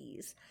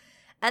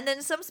 And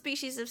then some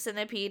species of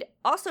centipede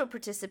also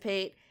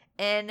participate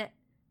in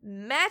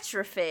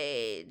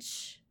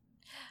matrophagy.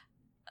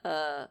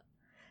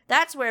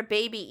 That's where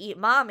baby eat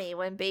mommy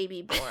when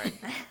baby born.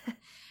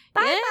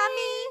 Bye, Yay.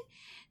 mommy.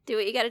 Do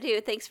what you gotta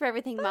do. Thanks for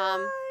everything, Bye.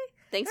 Mom.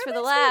 Thanks for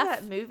the laugh. laugh.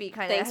 That movie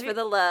kind of. Thanks for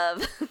the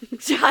love.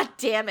 God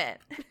damn it.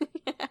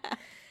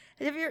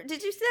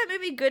 Did you see that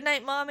movie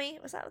Goodnight Mommy?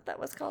 Was that what that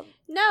was called?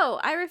 No,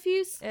 I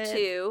refuse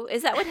to.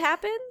 Is that what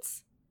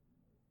happens?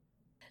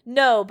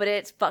 No, but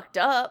it's fucked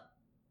up.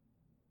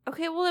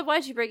 Okay, well then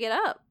why'd you bring it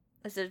up?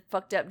 It's a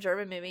fucked up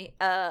German movie.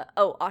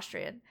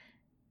 Austrian.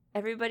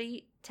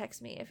 Everybody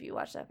text me if you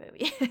watch that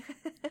movie.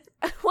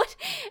 What?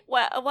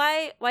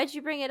 Why'd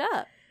you bring it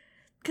up?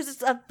 Because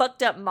it's a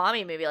fucked up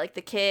mommy movie. Like,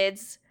 the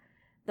kids,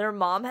 their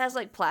mom has,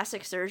 like,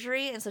 plastic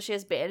surgery, and so she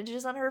has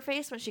bandages on her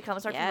face when she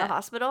comes back from the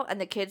hospital, and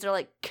the kids are,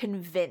 like,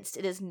 convinced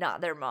it is not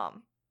their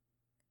mom.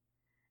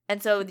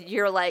 And so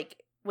you're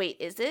like, wait,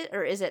 is it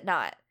or is it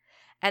not?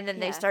 And then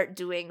they start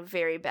doing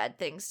very bad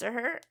things to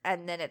her,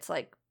 and then it's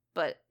like,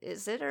 but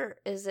is it or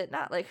is it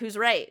not? Like, who's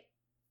right?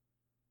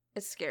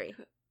 It's scary.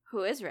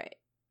 Who is right?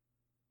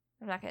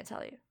 I'm not going to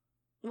tell you.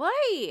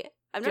 Why?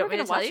 I'm never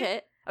going to watch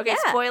it. Okay,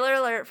 spoiler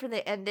alert for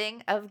the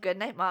ending of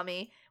Goodnight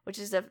Mommy, which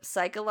is a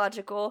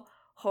psychological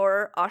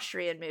horror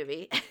Austrian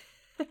movie.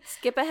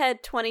 Skip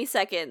ahead 20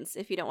 seconds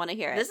if you don't want to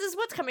hear it. This is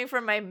what's coming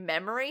from my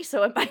memory,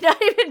 so it might not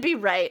even be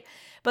right.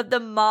 But the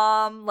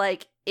mom,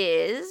 like,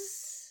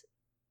 is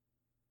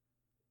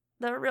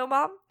the real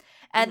mom.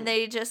 And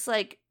they just,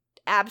 like,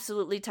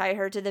 absolutely tie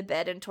her to the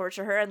bed and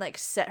torture her and, like,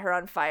 set her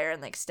on fire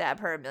and, like,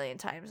 stab her 1,000,000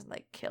 times and,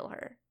 like, kill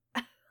her.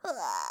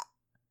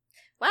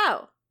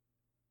 Wow.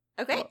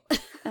 Okay.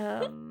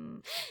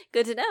 Cool.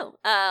 Good to know.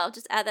 I'll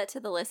just add that to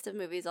the list of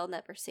movies I'll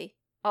never see.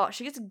 Oh,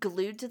 she gets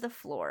glued to the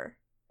floor,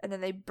 and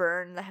then they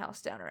burn the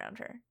house down around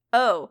her.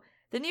 Oh,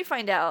 then you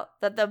find out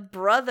that the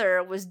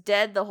brother was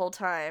dead the whole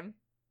time,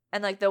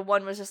 and, like, the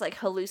one was just, like,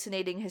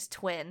 hallucinating his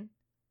twin.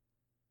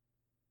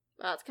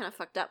 Well, it's kind of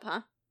fucked up,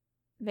 huh?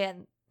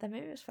 Man, that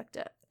movie was fucked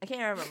up. I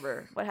can't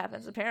remember what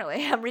happens,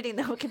 apparently. I'm reading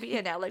the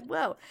Wikipedia now, like,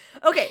 whoa.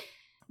 Okay.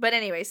 But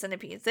anyway,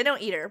 centipedes. They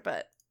don't eat her,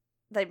 but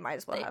they might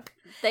as well have.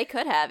 They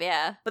could have,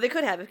 yeah. But they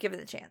could have if given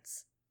the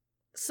chance.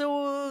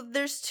 So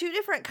there's 2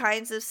 different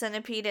kinds of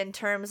centipede in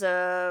terms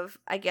of,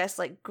 I guess,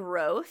 like,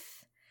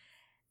 growth.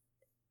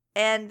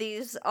 And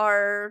these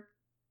are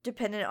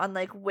dependent on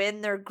like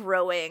when they're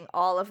growing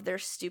all of their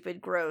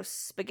stupid, gross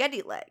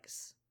spaghetti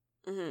legs.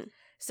 Mm-hmm.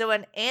 So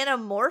an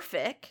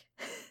anamorphic,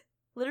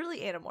 literally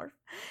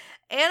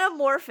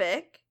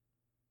anamorphic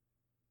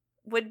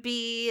would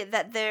be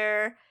that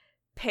their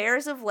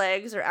pairs of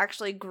legs are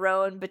actually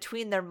grown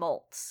between their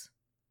molts.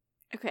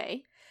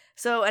 Okay.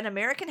 So an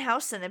American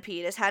house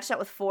centipede is hatched out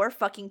with 4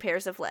 fucking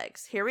pairs of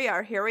legs. Here we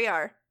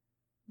are.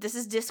 This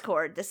is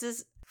Discord. This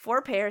is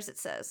 4 pairs, it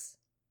says.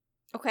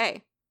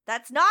 Okay.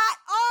 That's not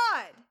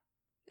odd!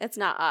 It's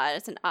not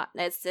odd.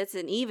 It's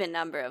an even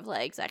number of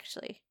legs,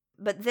 actually.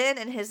 But then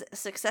in his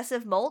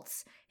successive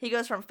molts, he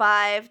goes from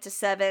 5 to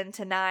 7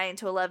 to 9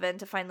 to 11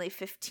 to finally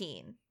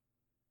 15.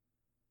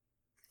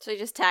 So he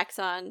just tacks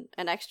on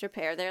an extra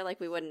pair there like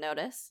we wouldn't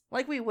notice?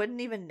 Like we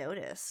wouldn't even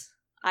notice.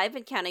 I've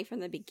been counting from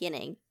the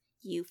beginning.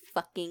 You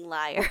fucking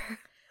liar.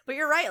 But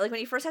you're right. Like when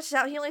he first hatches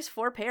out, he only has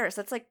 4 pairs.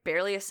 That's like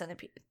barely a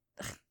centipede.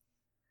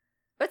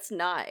 It's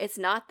not. It's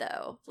not,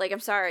 though. Like, I'm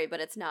sorry,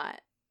 but it's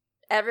not.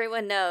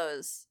 Everyone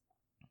knows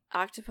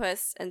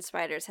octopus and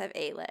spiders have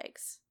 8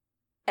 legs.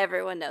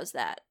 Everyone knows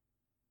that.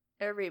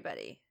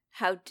 Everybody.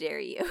 How dare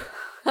you?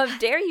 How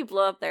dare you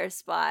blow up their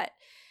spot?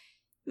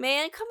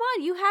 Man, come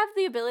on. You have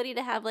the ability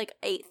to have like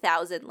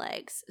 8,000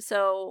 legs.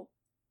 So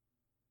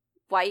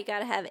why you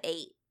gotta have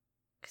 8?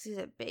 Because he's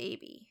a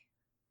baby.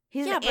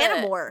 He's an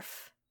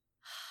anamorph.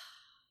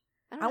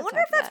 I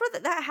wonder if that's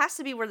where that has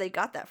to be where they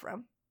got that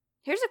from.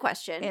 Here's a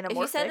question. If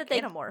you said that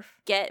they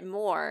get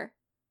more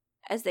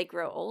as they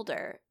grow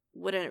older,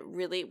 would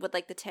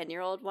like the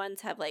 10-year-old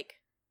ones have like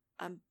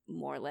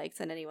more legs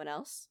than anyone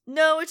else?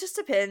 No, it just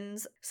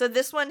depends. So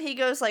this one, he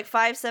goes like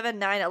 5, 7,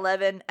 9,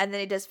 11, and then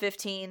he does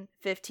 15,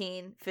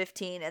 15,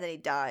 15, and then he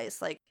dies.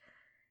 Like,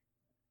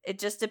 it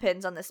just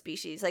depends on the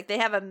species. Like, they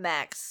have a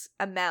max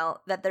amount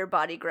that their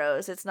body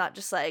grows. It's not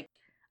just like,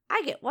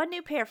 I get 1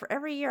 new pair for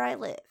every year I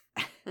live.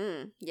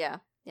 Yeah,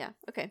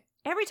 okay.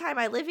 Every time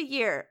I live a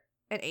year,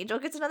 an angel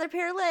gets another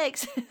pair of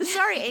legs.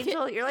 Sorry,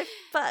 angel, you're like,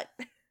 fuck.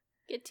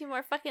 Get 2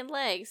 more fucking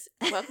legs.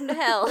 Welcome to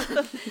hell.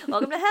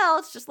 Welcome to hell.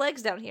 It's just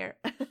legs down here.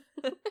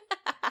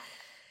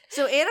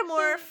 So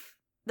anamorph,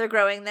 they're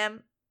growing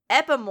them.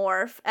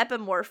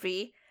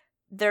 Epimorphy,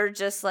 they're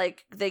just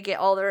like, they get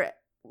all their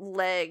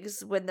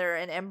legs when they're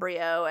an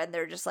embryo, and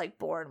they're just like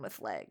born with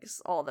legs.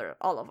 All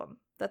of them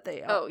that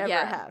they ever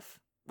have.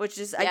 Which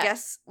is, I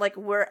guess, like,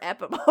 we're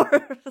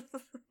epimorphs.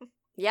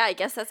 Yeah, I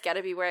guess that's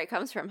gotta be where it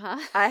comes from, huh?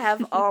 I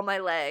have all my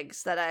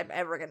legs that I'm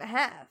ever gonna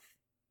have.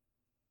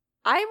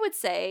 I would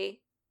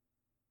say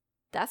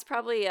that's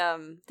probably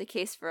the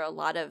case for a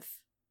lot of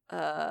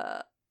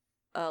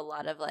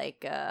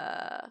like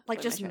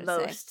just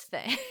most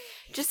things.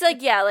 Just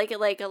like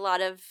like a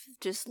lot of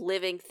just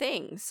living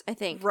things, I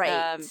think.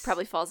 Right.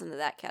 Probably falls into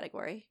that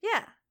category.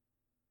 Yeah.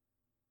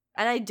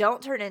 And I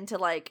don't turn into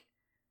like,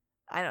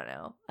 I don't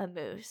know, a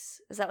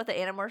moose. Is that what the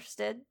Animorphs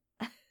did?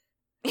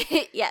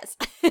 Yes.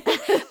 But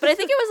I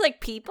think it was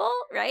like people,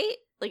 right?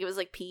 Like it was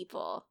like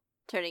people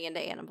turning into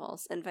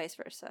animals and vice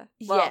versa.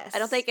 Well, yes. I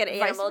don't think an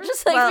animal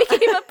just like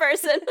became a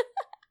person.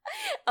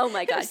 Oh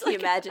my god, can you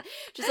imagine?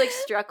 Just like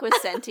struck with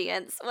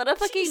sentience. What a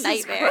fucking Jesus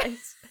nightmare.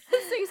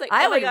 This thing's like,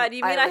 oh my god,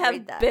 you mean I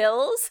have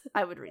bills?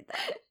 I would read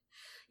that.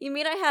 You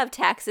mean I have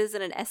taxes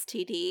and an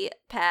STD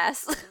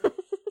pass?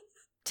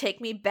 Take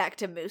me back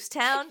to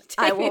Moosetown.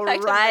 I will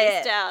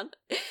riot.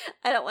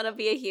 I don't want to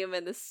be a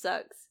human. This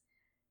sucks.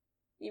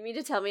 You mean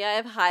to tell me I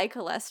have high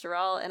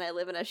cholesterol and I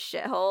live in a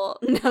shithole?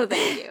 No,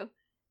 thank you.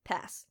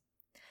 Pass.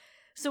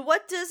 So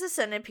what does a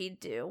centipede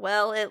do?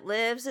 Well, it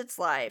lives its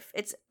life.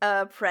 It's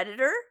a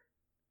predator.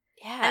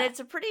 Yeah. And it's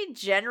a pretty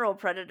general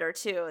predator,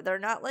 too. They're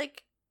not,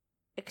 like,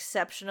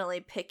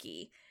 exceptionally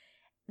picky.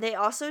 They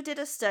also did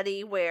a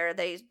study where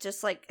they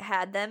just, like,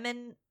 had them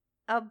in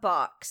a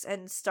box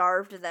and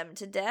starved them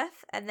to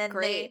death. And then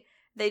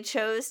they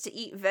chose to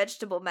eat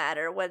vegetable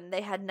matter when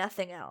they had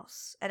nothing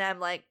else. And I'm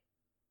like,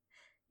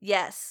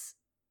 yes,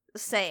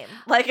 same.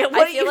 Like,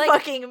 what do you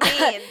fucking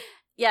mean?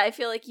 Yeah, I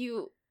feel like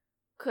you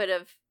could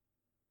have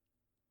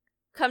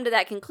come to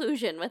that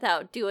conclusion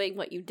without doing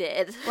what you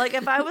did. Like,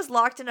 if I was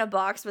locked in a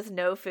box with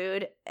no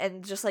food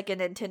and just like a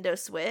Nintendo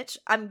Switch,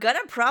 I'm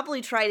gonna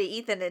probably try to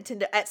eat the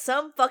Nintendo at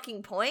some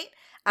fucking point.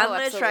 I'm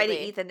gonna try to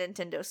eat the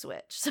Nintendo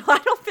Switch. So I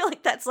don't feel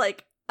like that's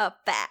like a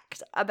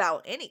fact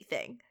about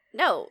anything.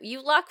 No,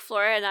 you lock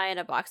Flora and I in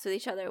a box with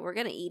each other, we're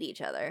gonna eat eat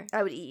other.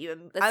 I would eat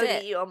you. I would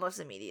eat you almost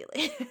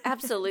immediately.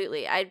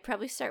 Absolutely. I'd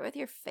probably start with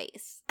your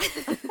face.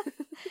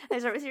 I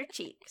start with your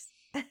cheeks.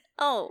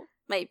 Oh,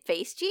 my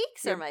face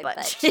cheeks or my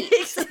butt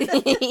cheeks?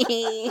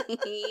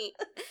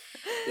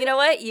 You know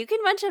what? You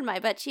can munch on my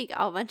butt cheek.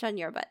 I'll munch on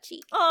your butt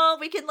cheek. Oh,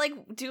 we can like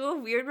do a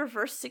weird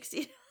reverse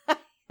 69.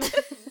 How's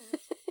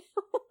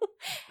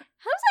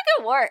that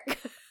gonna work?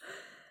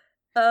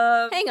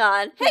 Hang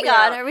on.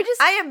 Are we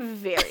just? I am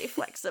very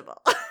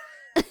flexible.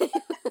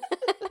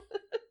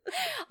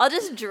 I'll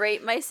just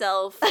drape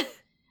myself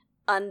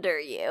under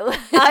you.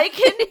 I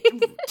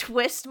can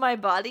twist my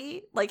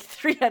body like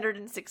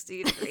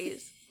 360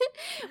 degrees.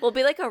 We'll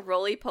be like a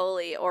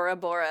roly-poly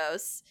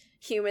Ouroboros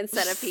human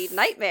centipede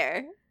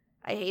nightmare.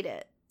 I hate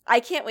it. I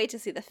can't wait to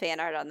see the fan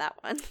art on that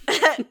one.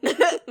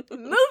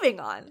 Moving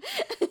on.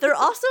 They're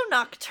also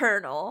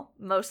nocturnal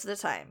most of the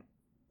time.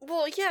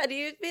 Well, yeah,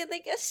 dude, man, they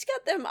just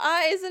got them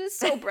eyes and it's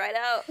so bright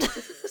out.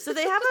 So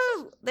they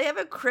have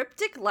a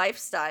cryptic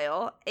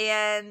lifestyle,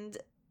 and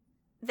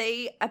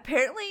they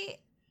apparently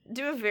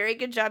do a very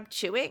good job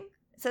chewing.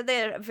 So they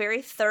have a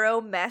very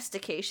thorough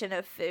mastication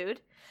of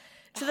food.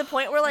 To the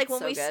point where, like,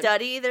 when we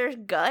study their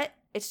gut,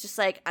 it's just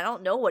like, I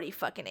don't know what he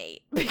fucking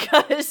ate.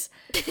 Because,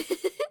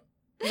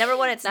 number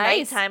one, it's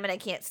nighttime and I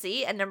can't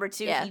see. And number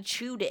two, he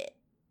chewed it.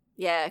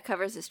 Yeah, it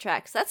covers his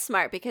tracks. That's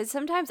smart, because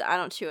sometimes I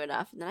don't chew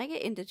enough. And then I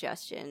get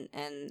indigestion.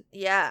 And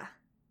yeah.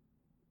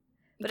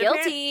 But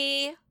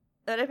guilty.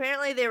 But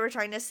apparently they were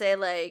trying to say,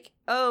 like,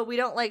 oh, we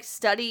don't, like,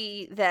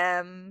 study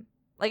them.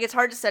 Like, it's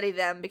hard to study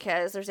them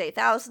because there's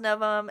 8,000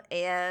 of them.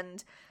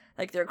 And...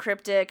 like, they're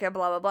cryptic and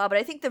blah, blah, blah. But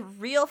I think the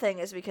real thing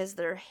is because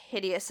they're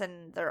hideous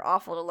and they're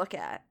awful to look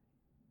at.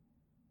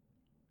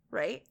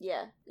 Right?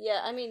 Yeah. Yeah,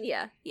 I mean,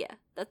 yeah.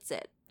 That's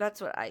it. That's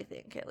what I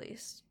think, at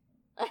least.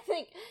 I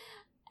think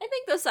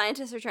those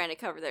scientists are trying to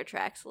cover their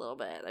tracks a little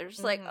bit. They're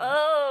just like,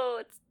 oh,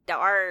 it's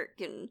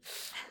dark and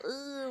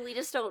ooh, we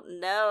just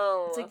don't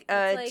know. It's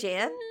like,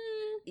 Jan,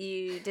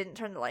 you didn't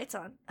turn the lights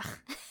on.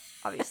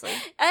 Obviously.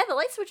 The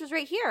light switch was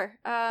right here.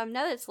 Now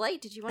that it's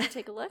light, did you want to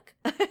take a look?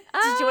 Did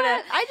you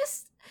want to... I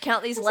just...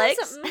 count these legs?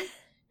 I just had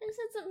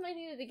something I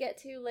needed to get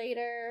to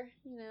later,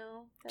 you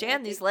know.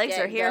 Jan, these legs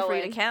are here for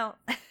you to count.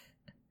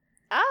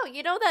 Oh,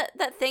 you know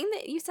that thing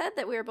that you said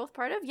that we were both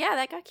part of? Yeah,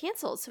 that got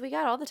canceled, so we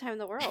got all the time in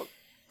the world.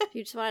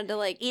 You just wanted to,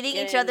 like, eating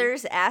each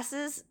other's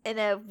asses in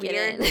a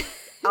weird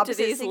opposite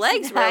to these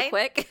legs real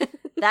quick.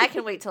 That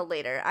can wait till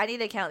later. I need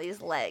to count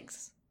these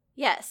legs.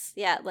 Yes,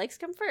 yeah, legs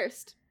come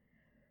first.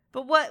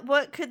 But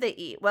what could they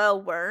eat?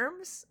 Well,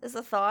 worms is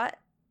a thought.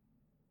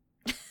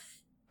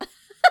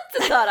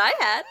 That's a thought I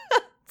had.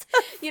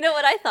 You know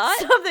what I thought?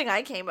 Something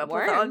I came up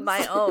with on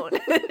my own.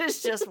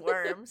 It's just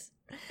worms.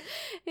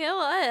 You know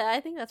what? I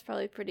think that's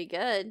probably pretty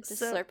good.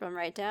 Just slurp them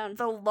right down.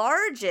 The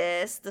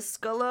largest, the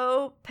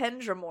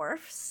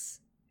scolopendromorphs.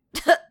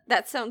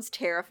 That sounds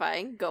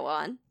terrifying. Go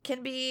on.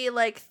 Can be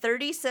like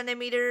 30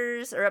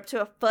 centimeters or up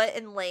to a foot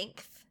in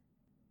length.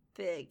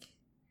 Big.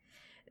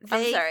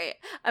 I'm sorry.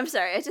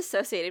 I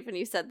dissociated when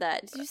you said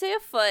that. Did you say a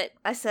foot?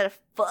 I said a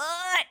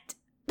foot.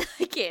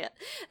 I can't.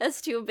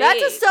 That's too big.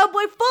 That's a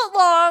Subway foot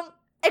long,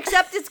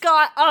 except it's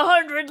got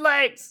 100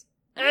 legs,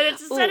 and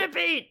it's a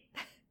centipede.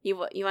 You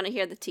want to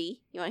hear the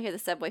T? You want to hear the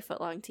Subway foot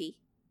long T?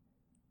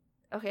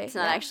 Okay. It's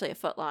not actually a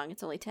foot long.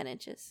 It's only 10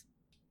 inches.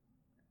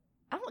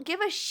 I don't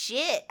give a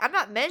shit. I'm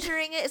not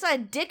measuring it. It's not a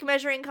dick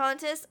measuring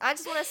contest. I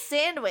just want a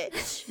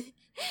sandwich.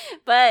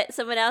 But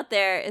someone out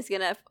there is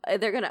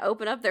they're gonna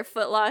open up their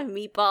foot-long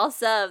meatball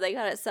sub they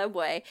got at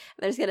Subway.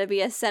 There's gonna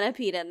be a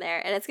centipede in there,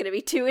 and it's gonna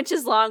be 2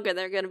 inches longer. And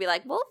they're gonna be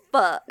like, well,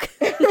 fuck.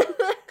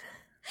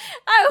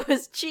 I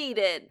was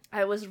cheated.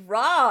 I was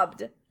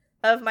robbed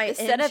of my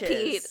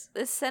inches.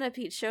 This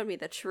centipede showed me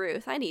the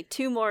truth. I need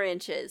 2 more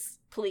inches,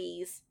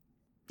 please.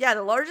 Yeah,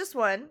 the largest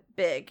one,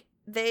 big.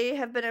 They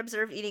have been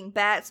observed eating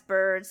bats,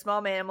 birds, small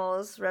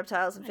mammals,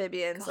 reptiles,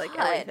 amphibians, like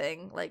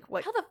everything. Like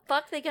what? How the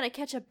fuck are they gonna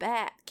catch a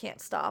bat?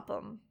 Can't stop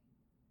them.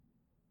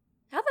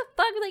 How the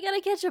fuck are they gonna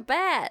catch a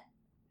bat?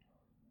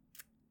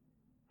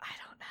 I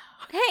don't know.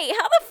 Hey,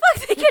 how the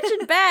fuck are they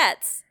catching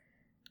bats?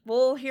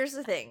 Well, here's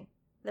the thing.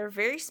 They're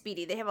very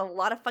speedy. They have a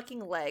lot of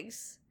fucking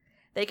legs.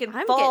 They can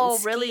fall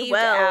really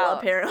well,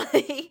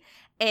 apparently.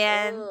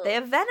 And they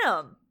have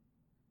venom.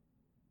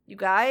 You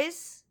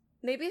guys?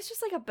 Maybe it's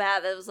just like a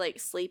bat that was like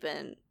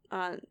sleeping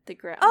on the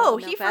ground. Oh,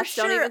 he for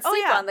sure don't even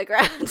sleep on the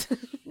ground.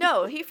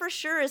 No, he for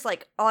sure is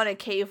like on a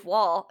cave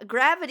wall.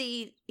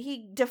 Gravity,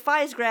 he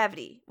defies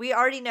gravity. We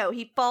already know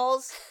he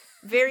falls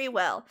very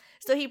well.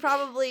 So he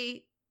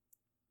probably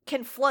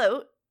can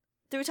float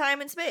through time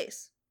and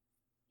space.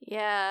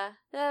 Yeah,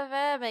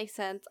 that makes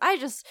sense. I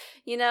just,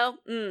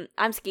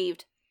 I'm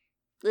skeeved.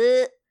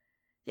 Yeah,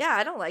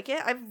 I don't like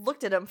it. I've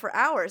looked at him for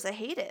hours. I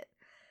hate it.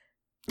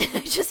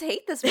 I just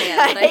hate this man.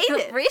 I hate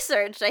it.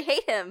 Researched. I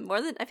hate him more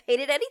than I've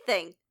hated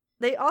anything.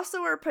 They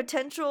also are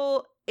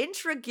potential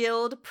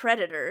intra-guild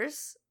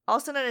predators,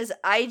 also known as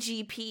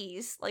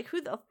IGPs. Like,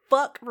 who the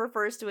fuck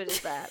refers to it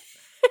as that?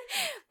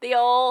 the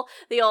old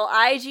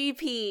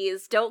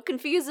IGPs. Don't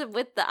confuse them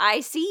with the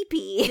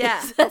ICPs.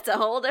 Yeah. That's a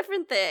whole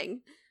different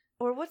thing.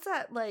 Or what's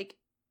that, like,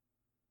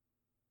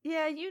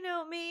 yeah, you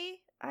know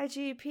me,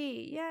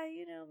 IGP. Yeah,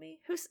 you know me.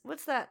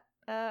 What's that?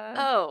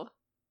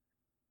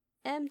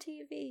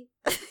 MTV.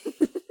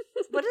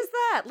 What is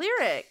that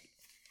lyric?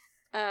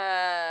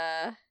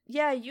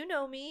 Yeah, you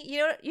know me.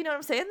 You know what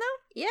I'm saying though?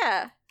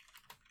 Yeah.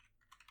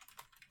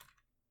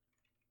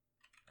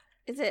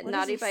 Is it what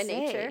Naughty by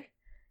Nature?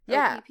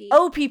 Yeah.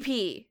 OPP.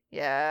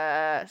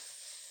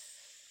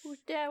 Yes.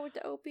 Who's down with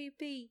the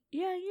OPP?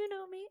 Yeah, you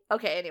know me.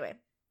 Okay, anyway.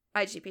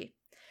 IGP.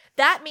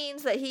 That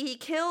means that he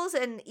kills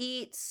and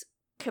eats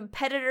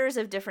competitors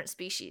of different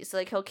species. So,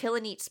 like, he'll kill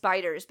and eat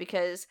spiders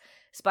because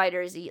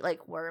spiders eat,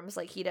 like, worms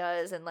like he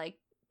does, and, like,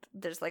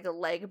 there's like a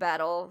leg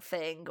battle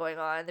thing going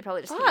on. They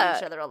probably just hate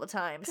each other all the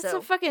time. That's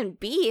some fucking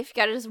beef. You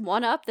gotta just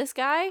one up this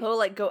guy. He'll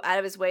like go out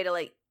of his way to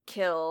like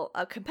kill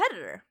a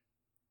competitor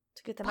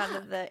to get them out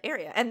of the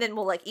area, and then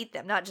we'll like eat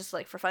them, not just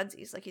like for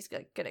funsies. Like he's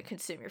gonna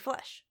consume your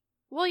flesh.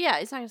 Well, yeah,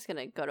 he's not just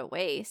gonna go to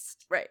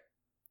waste, right?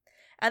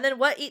 And then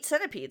what eats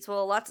centipedes?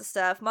 Well, lots of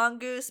stuff: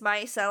 mongoose,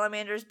 mice,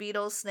 salamanders,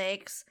 beetles,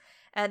 snakes.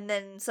 And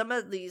then some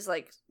of these,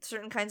 like,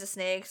 certain kinds of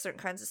snakes, certain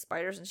kinds of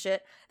spiders and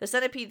shit, the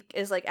centipede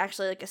is, like,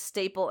 actually, like, a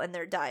staple in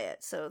their diet.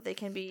 So they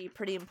can be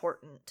pretty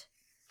important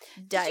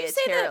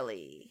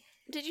dietarily.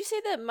 Did you say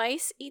that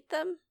mice eat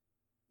them?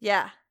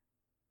 Yeah.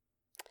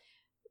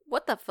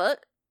 What the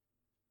fuck?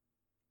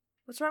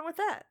 What's wrong with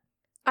that?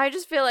 I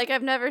just feel like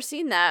I've never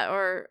seen that,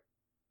 or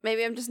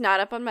maybe I'm just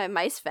not up on my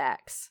mice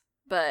facts,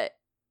 but...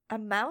 A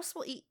mouse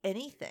will eat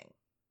anything.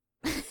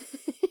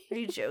 Are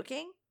you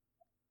joking?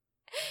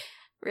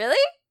 Really?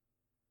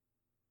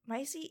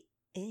 Mice eat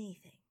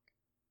anything.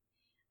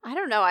 I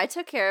don't know. I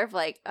took care of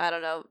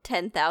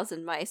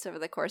 10,000 mice over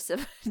the course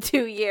of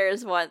 2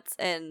 years once,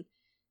 and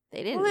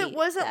they didn't. Well, it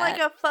wasn't like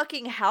a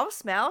fucking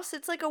house mouse.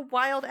 It's like a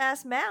wild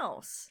ass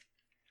mouse.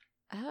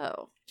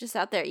 Oh, just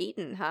out there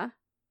eating, huh?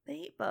 They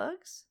eat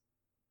bugs.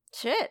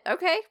 Shit.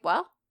 Okay.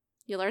 Well,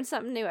 you learn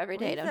something new every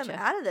day, don't you? Leave them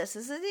out of this.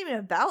 This isn't even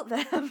about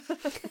them.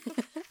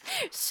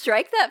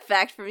 Strike that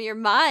fact from your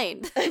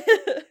mind.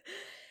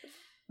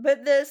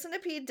 But the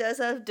centipede does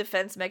have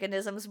defense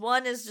mechanisms.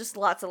 One is just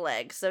lots of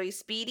legs, so he's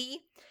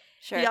speedy.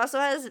 Sure. He also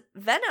has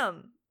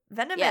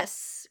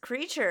venomous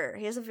creature.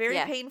 He has a very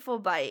painful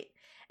bite.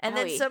 And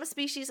then some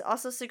species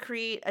also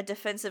secrete a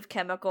defensive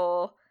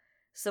chemical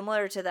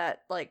similar to that,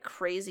 like,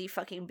 crazy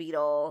fucking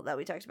beetle that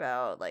we talked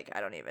about. Like,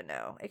 I don't even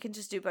know. It can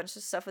just do a bunch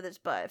of stuff with its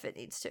butt if it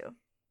needs to.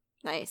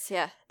 Nice,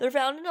 yeah. They're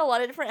found in a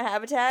lot of different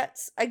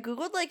habitats. I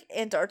Googled, like,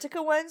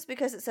 Antarctica ones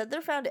because it said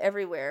they're found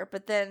everywhere.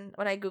 But then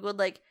when I Googled,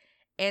 like,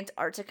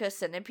 Antarctica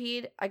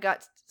centipede, I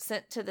got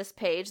sent to this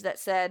page that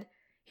said,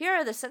 here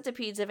are the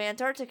centipedes of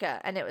Antarctica,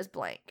 and it was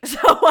blank. So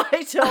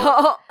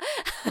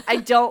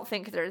I don't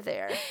think they're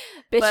there.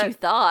 Bitch, you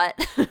thought.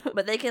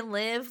 But they can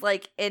live,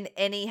 like, in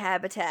any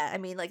habitat. I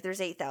mean, like,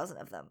 there's 8,000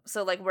 of them.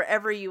 So, like,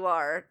 wherever you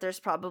are, there's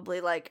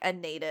probably, like, a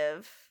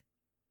native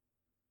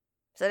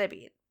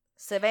centipede.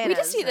 Savannas. We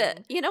just need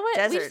to, you know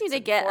what? We just need to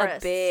get a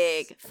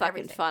big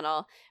fucking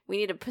funnel. We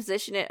need to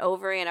position it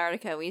over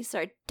Antarctica. We need to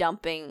start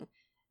dumping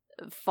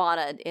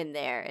fauna in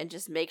there and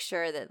just make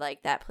sure that,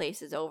 like, that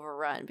place is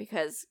overrun,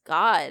 because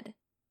God,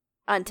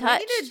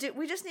 untouched.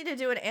 We just need to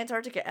do an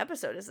Antarctica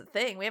episode is the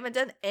thing. We haven't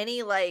done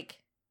any, like,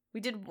 we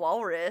did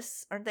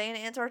walrus. Aren't they in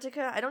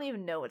Antarctica? I don't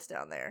even know what's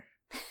down there.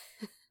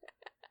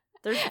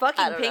 There's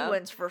fucking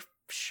penguins for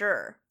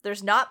sure.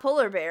 There's not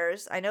polar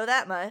bears. I know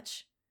that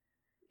much.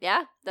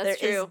 Yeah, that's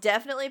true. There is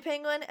definitely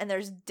penguin, and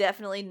there's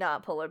definitely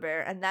not polar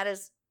bear, and that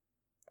is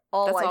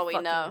all we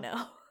know.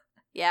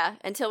 Yeah,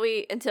 until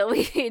we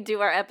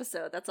do our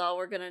episode, that's all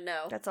we're gonna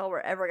know. That's all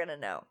we're ever gonna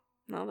know.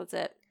 No, that's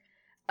it.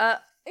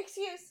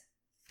 Excuse.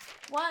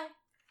 Why?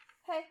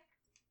 Hey.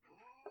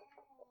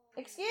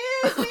 Excuse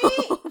me!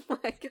 Oh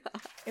my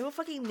god. It will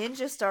fucking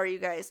ninja star you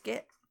guys.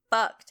 Get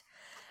fucked.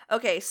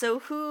 Okay, so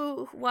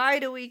why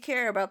do we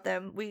care about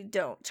them? We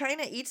don't.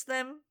 China eats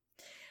them.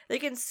 They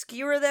can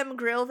skewer them,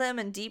 grill them,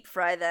 and deep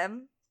fry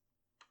them.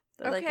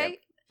 They're okay.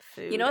 Like a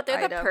food you know what? They're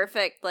item. they're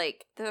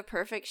the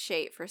perfect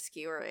shape for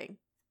skewering.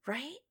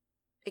 Right?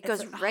 It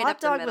goes like right up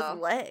the middle. Hot dog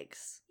with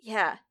legs.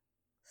 Yeah.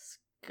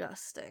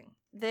 Disgusting.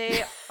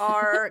 They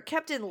are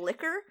kept in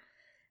liquor.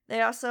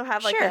 They also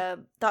have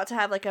thought to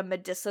have like a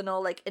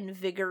medicinal, like,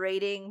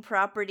 invigorating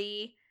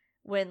property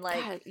when,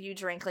 like, you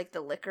drink, like,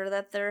 the liquor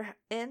that they're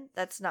in.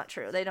 That's not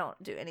true. They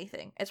don't do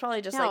anything. It's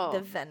probably just like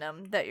the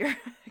venom that you're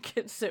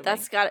consuming.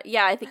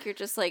 I think you're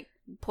just, like,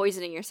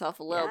 poisoning yourself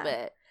a little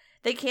bit.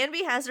 They can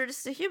be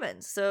hazardous to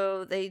humans,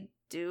 so they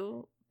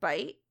do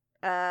bite.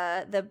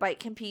 The bite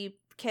can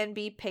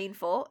be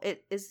painful.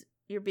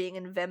 You're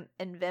being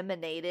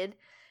envenomated,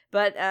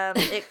 but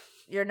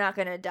you're not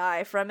gonna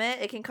die from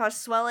it. It can cause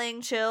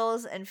swelling,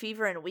 chills, and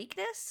fever and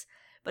weakness,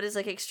 but it's,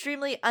 like,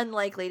 extremely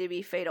unlikely to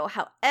be fatal.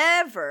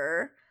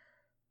 However,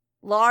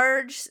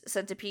 large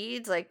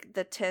centipedes, like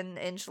the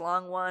 10-inch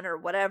long one or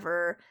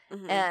whatever,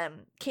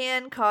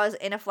 can cause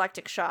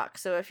anaphylactic shock.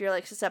 So if you're,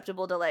 like,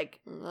 susceptible to, like,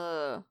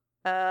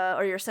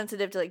 or you're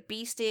sensitive to, like,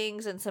 bee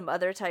stings and some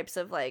other types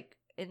of, like,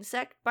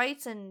 insect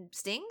bites and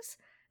stings,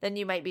 then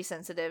you might be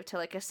sensitive to,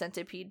 like, a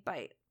centipede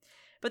bite.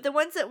 But the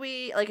ones that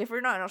we, like, if we're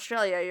not in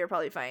Australia, you're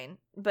probably fine.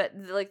 But,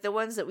 like, the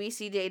ones that we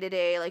see day to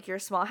day, like your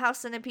small house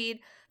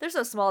centipede, they're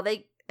so small,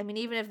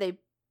 even if they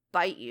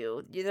bite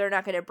you, they're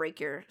not going to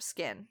break your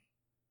skin.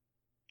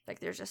 Like,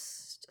 they're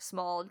just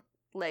small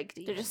leg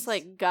demons. They're just,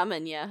 like,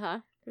 gumming you,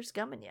 huh? They're just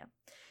gumming you.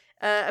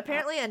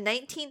 Apparently, a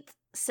 19th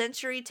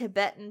century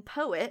Tibetan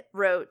poet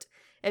wrote,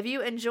 "If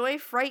you enjoy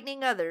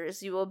frightening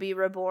others, you will be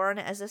reborn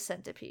as a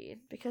centipede."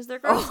 Because they're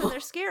gross and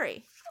they're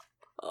scary.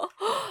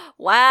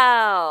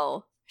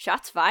 Wow.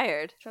 Shots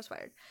fired. Shots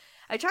fired.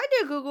 I tried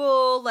to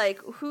Google, like,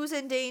 who's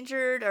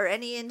endangered or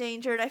any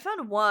endangered. I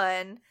found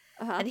one,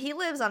 and he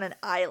lives on an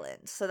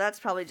island, so that's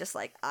probably just,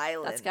 like,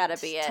 island That's gotta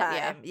be it,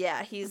 time.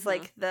 Yeah, he's,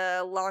 like,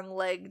 the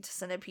long-legged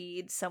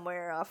centipede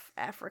somewhere off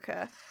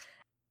Africa,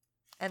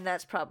 and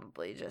that's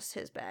probably just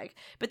his bag.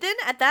 But then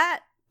at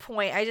that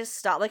point, I just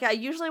stopped. Like, I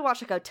usually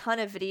watch, like, a ton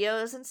of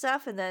videos and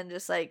stuff, and then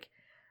just, like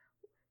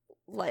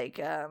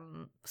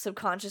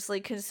subconsciously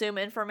consume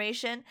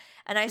information,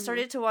 and I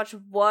started to watch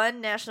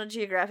one National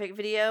Geographic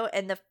video,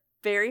 and the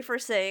very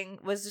first thing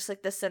was just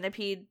like the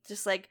centipede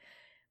just like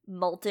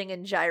molting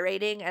and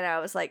gyrating, and I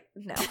was like,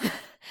 no.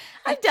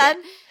 I'm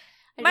done.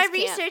 My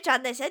research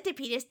on the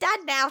centipede is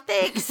done now,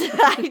 thanks.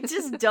 I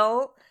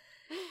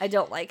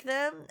don't like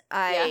them.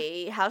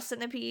 House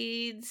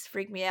centipedes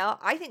freak me out.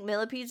 I think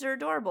millipedes are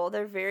adorable.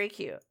 They're very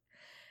cute.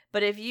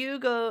 But if you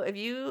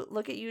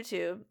look at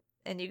YouTube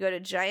and you go to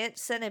giant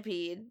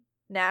centipede,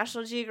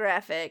 National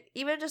Geographic,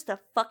 even just a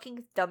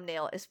fucking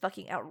thumbnail is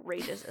fucking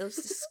outrageous. It was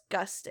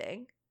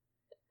disgusting.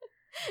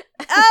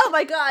 Oh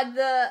my god,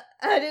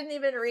 I didn't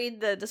even read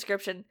the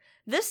description.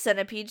 This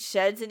centipede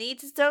sheds and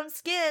eats its own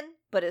skin,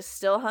 but is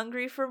still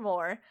hungry for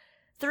more.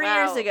 3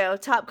 years ago,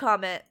 top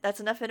comment, that's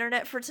enough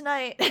internet for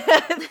tonight.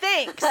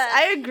 Thanks,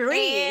 I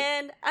agree.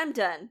 And I'm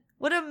done.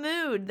 What a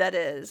mood that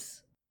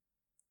is.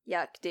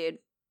 Yuck, dude.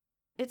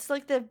 It's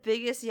like the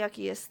biggest,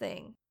 yuckiest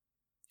thing.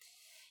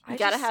 You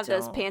gotta have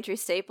those pantry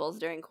staples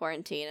during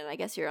quarantine, and I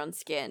guess your own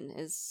skin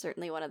is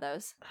certainly one of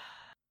those.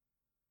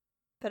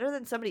 Better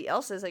than somebody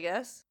else's, I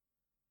guess.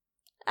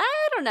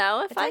 I don't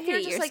know. If I could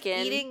eat just your like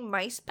skin, eating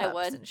mice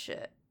pups and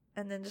shit,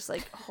 and then just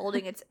like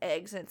holding its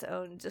eggs in its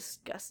own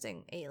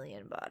disgusting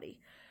alien body.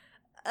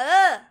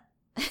 Ugh.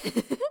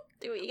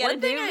 Do what you gotta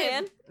do,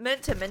 man. I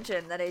meant to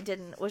mention that I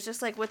didn't was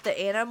just like with the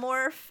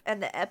anamorph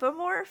and the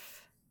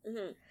epimorph.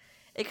 Mm-hmm.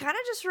 It kind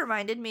of just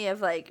reminded me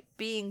of like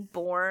being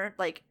born,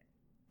 like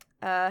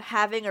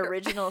having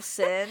original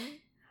sin,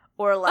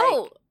 or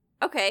like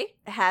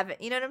having,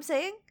 you know what I'm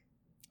saying?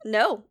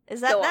 No, is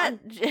that?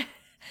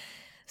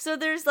 So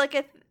there's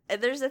like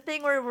there's a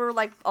thing where we're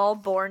like all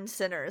born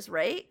sinners,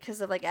 right? Because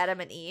of like Adam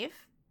and Eve,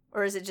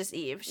 or is it just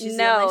Eve? She's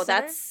the only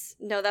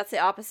sinner? That's the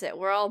opposite.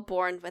 We're all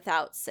born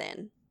without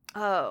sin.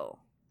 Oh,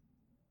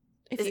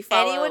 is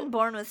anyone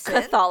born with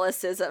sin?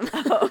 Catholicism?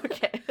 Oh,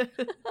 okay.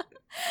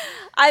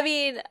 I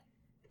mean,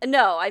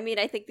 no. I mean,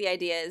 I think the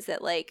idea is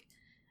that like,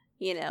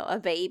 you know, a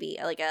baby,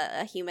 like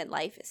a human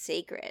life is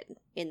sacred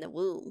in the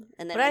womb,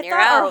 and then when you're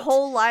out, our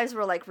whole lives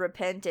were like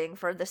repenting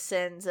for the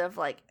sins of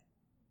like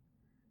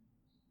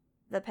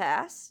the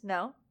past.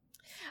 No,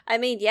 I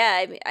mean,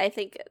 yeah. I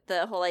think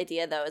the whole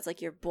idea though is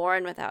like you're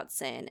born without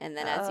sin, and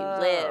then as you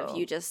live,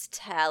 you just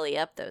tally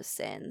up those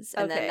sins,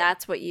 and then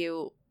that's what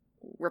you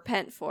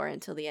repent for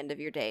until the end of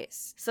your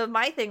days. So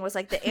my thing was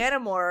like the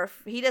anamorph.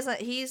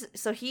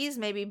 He's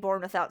maybe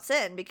born without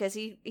sin because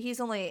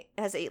he's only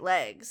has 8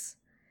 legs.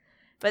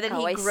 But then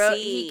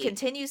he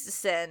continues to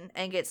sin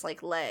and gets,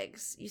 like,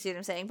 legs. You see what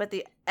I'm saying? But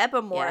the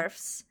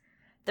epimorphs,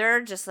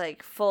 they're just,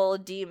 like, full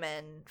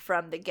demon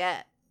from the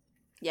get.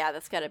 Yeah,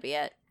 that's gotta be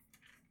it.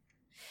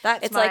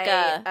 It's my like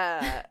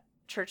a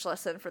church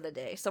lesson for the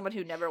day. Someone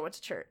who never went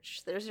to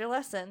church. There's your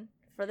lesson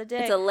for the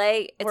day.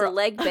 It's a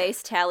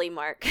leg-based tally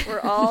mark.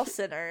 We're all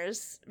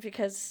sinners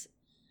because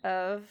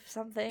of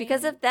something.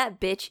 Because of that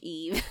bitch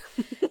Eve.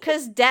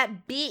 Because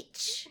that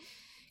bitch.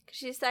 Because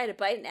she decided to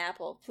bite an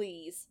apple,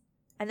 please.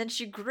 And then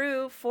she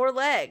grew 4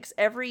 legs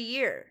every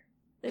year.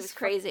 It was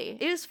crazy.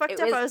 It was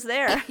fucked up. I was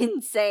there.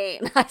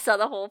 Insane. I saw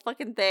the whole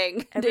fucking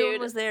thing. Everyone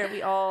was there.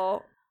 We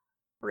all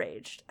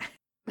raged.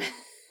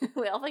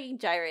 We all fucking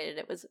gyrated.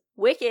 It was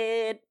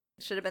wicked.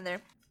 Should have been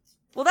there.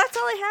 Well, that's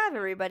all I have,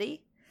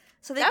 everybody.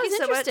 So thank you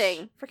so much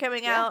for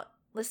coming out,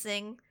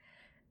 listening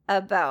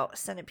about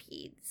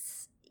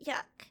centipedes.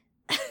 Yuck.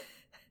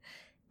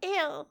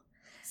 Ew.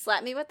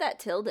 Slap me with that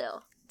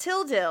Tildill.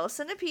 Tildill.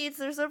 Centipedes,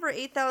 there's over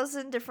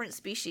 8,000 different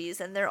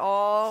species, and they're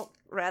all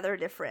rather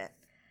different.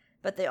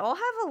 But they all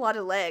have a lot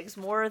of legs,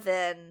 more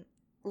than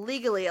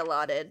legally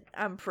allotted,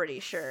 I'm pretty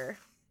sure.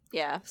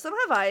 Yeah. Some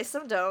have eyes,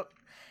 some don't.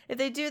 If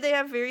they do, they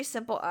have very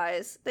simple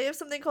eyes. They have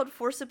something called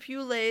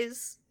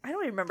forcipules. I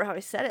don't even remember how I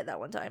said it that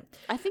one time.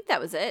 I think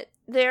that was it.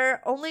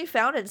 They're only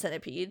found in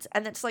centipedes,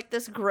 and it's like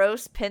this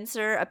gross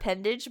pincer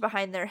appendage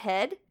behind their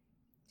head.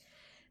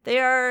 They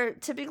are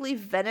typically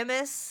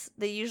venomous.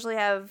 They usually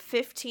have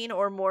 15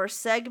 or more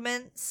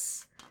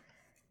segments.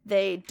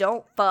 They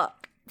don't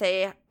fuck.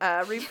 They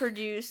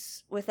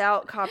reproduce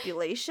without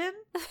copulation.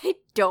 They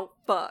don't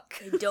fuck.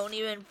 They don't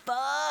even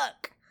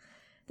fuck.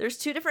 There's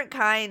 2 different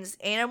kinds,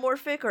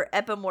 anamorphic or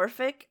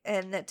epimorphic,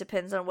 and that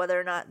depends on whether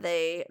or not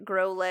they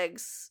grow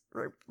legs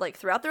like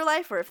throughout their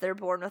life or if they're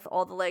born with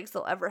all the legs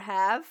they'll ever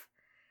have.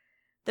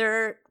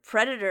 They're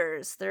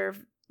predators. They're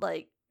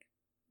like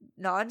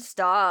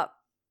nonstop,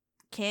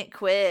 can't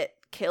quit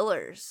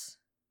killers.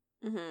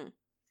 Mm-hmm.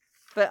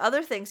 But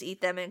other things eat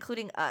them,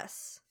 including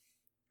us.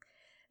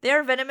 They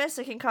are venomous.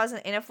 It can cause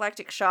an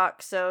anaphylactic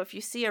shock. So if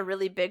you see a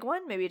really big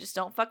one, maybe just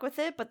don't fuck with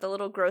it. But the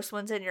little gross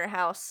ones in your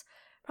house,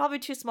 probably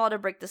too small to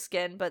break the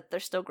skin, but they're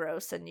still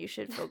gross and you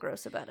should feel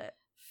gross about it.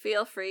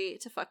 feel free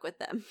to fuck with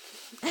them.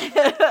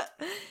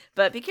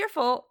 But be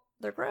careful.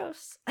 They're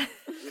gross.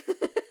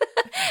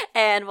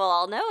 And we'll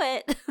all know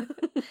it.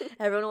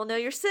 Everyone will know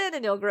your sin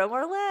and you'll grow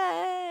more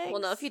legs. We'll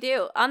know if you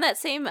do. On that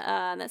same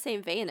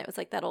vein, it was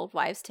like that old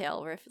wives'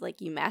 tale where if like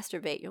you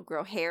masturbate, you'll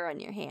grow hair on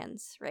your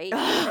hands, right?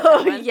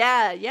 Oh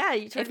yeah.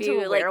 You turn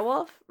into a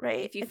werewolf,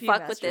 right? If you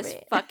fuck with this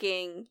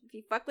fucking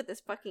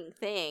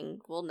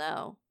thing, we'll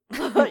know.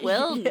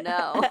 We'll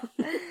know.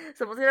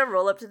 Someone's gonna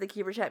roll up to the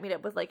Keeper Chat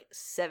meetup with like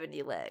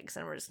 70 legs,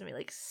 and we're just gonna be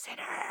like,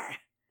 sinner.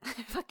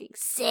 Fucking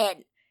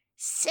sinner.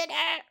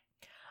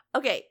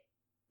 Okay.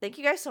 Thank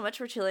you guys so much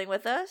for chilling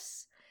with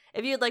us.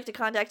 If you'd like to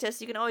contact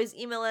us, you can always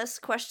email us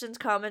questions,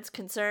 comments,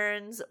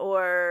 concerns,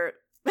 or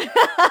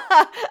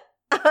I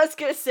was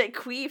going to say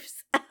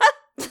queefs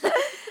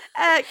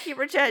at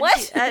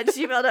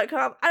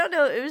keeperchat@gmail.com. I don't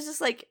know. It was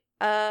just like,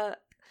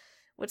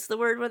 what's the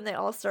word when they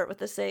all start with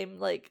the same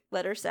like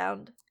letter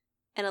sound?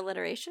 An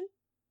alliteration?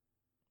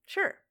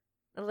 Sure.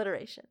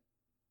 Alliteration.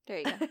 There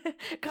you go.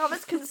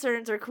 Comments,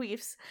 concerns, or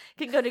queefs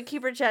can go to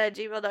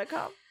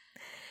keeperchat@gmail.com.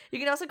 You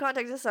can also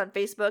contact us on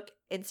Facebook,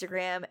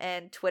 Instagram,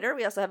 and Twitter.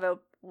 We also have a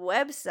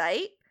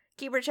website,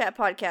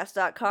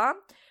 keeperchatpodcast.com,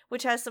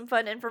 which has some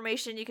fun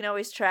information. You can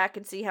always track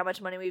and see how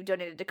much money we've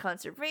donated to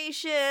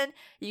conservation.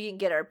 You can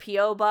get our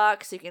P.O.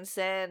 box. You can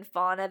send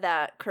Fauna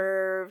that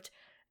curved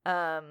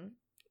send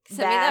me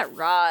that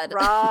rod.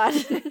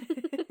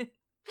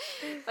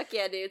 Fuck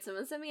yeah, dude.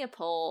 Someone send me a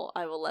poll.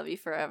 I will love you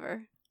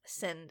forever.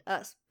 Send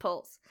us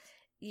polls.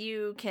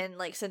 You can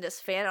like send us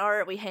fan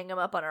art. We hang them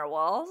up on our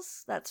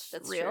walls. That's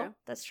real. True.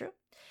 That's true.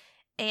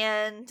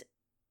 And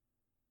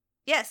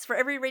yes, for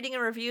every rating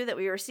and review that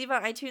we receive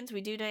on iTunes, we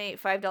do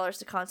donate $5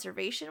 to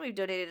conservation. We've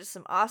donated to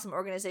some awesome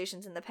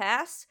organizations in the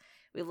past.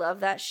 We love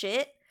that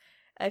shit.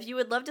 If you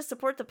would love to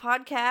support the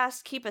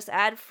podcast, keep us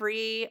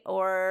ad-free,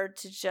 or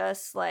to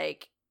just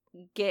like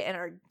get in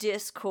our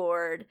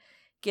Discord,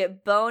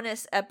 get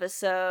bonus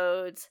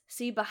episodes,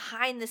 see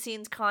behind the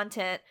scenes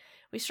content,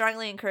 we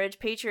strongly encourage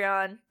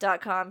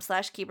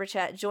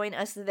patreon.com/keeperchat. Join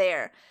us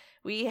there.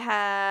 We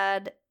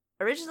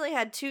originally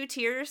had 2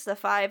 tiers, the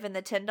 $5 and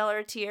the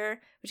 $10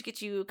 tier, which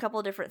gets you a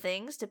couple different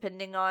things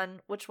depending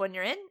on which one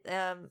you're in.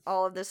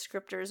 All of the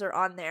descriptors are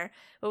on there.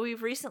 But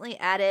we've recently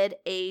added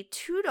a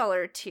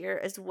 $2 tier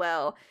as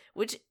well,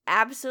 which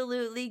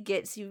absolutely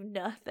gets you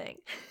nothing.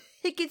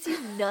 It gets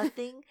you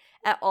nothing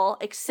at all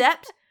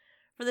except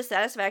for the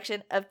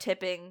satisfaction of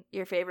tipping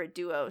your favorite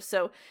duo.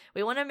 So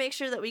we want to make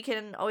sure that we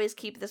can always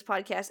keep this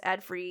podcast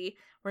ad-free.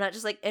 We're not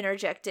just like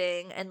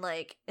interjecting and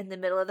like in the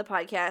middle of the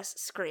podcast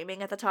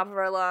screaming at the top of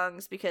our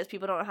lungs because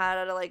people don't know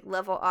how to like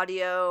level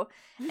audio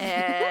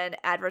and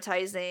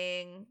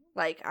advertising.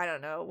 Like, I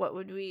don't know, what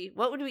would we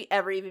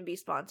ever even be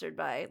sponsored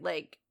by?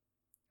 Like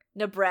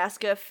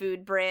Nebraska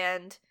food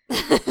brand,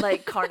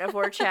 like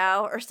Carnivore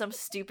Chow or some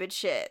stupid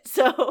shit.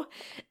 So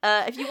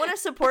if you want to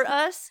support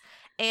us,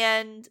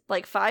 and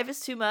like $5 is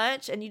too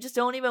much and you just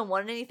don't even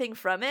want anything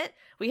from it,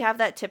 we have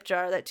that tip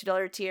jar, that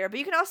 $2 tier. But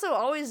you can also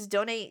always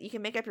donate. You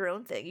can make up your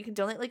own thing. You can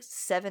donate like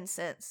 7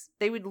 cents.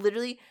 They would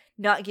literally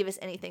not give us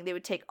anything. They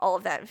would take all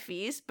of that in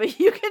fees, but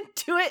you can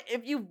do it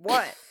if you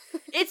want.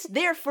 It's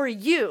there for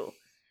you.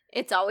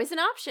 It's always an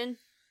option.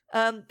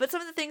 But some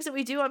of the things that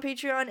we do on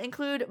Patreon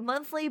include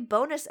monthly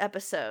bonus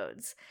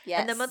episodes. Yes.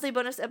 And the monthly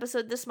bonus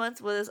episode this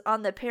month was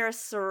on the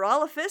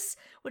Parasaurolophus,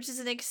 which is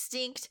an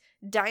extinct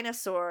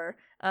dinosaur.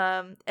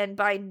 And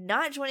by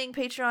not joining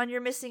Patreon,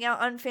 you're missing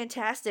out on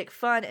fantastic,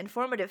 fun,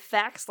 informative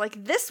facts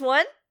like this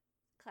one.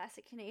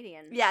 Classic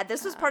Canadian. Yeah,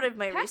 this was part of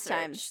my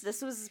research.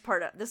 This was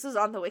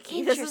on the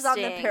wiki. This was on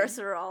the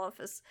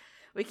Parasaurolophus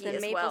wiki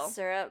as well. The maple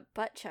syrup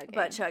butt chugging.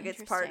 Butt chug,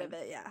 it's part of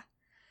it, yeah.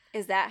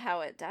 Is that how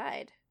it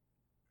died?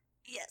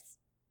 Yes.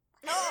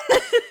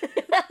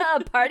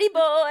 Party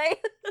boy.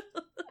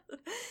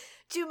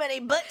 Too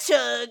many butt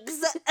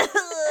chugs.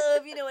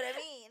 If you know what I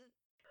mean.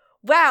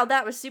 Wow,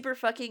 that was super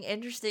fucking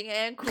interesting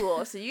and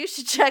cool. So you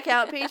should check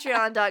out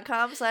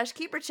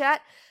patreon.com/keeperchat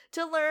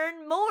to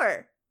learn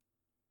more.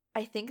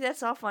 I think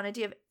that's all fun.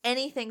 Do you have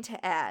anything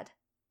to add?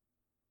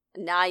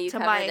 Nah, you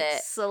covered it. To my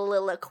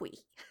soliloquy.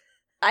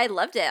 I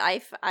loved it.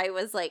 I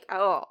was like,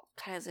 oh,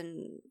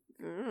 cousin.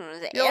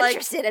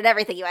 Interested in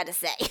everything you had to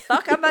say.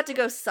 Fuck, I'm about to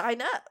go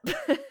sign up.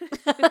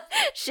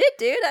 Shit,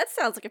 dude, that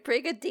sounds like a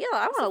pretty good deal.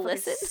 I want to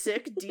listen.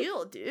 Sick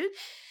deal, dude.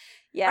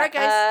 Yeah. All right,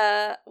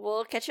 guys.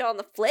 We'll catch you on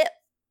the flip.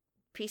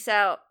 Peace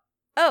out.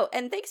 Oh,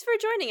 and thanks for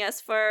joining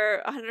us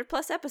for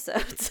 100+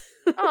 episodes.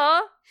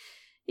 Aw.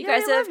 You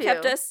guys have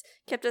kept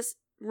us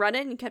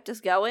running and kept us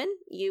going.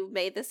 You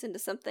made this into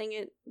something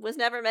it was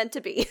never meant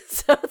to be.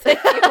 So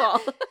thank you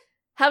all.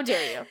 How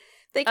dare you?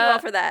 Thank you all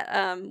for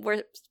that.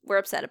 We're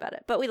upset about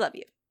it, but we love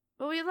you.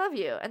 Well, we love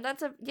you, and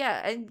that's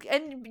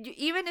and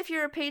even if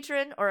you're a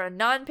patron or a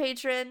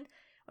non-patron,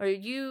 or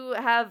you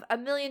have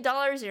 $1 million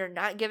and you're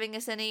not giving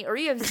us any, or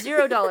you have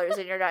 $0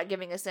 and you're not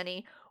giving us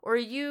any, or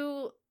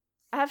you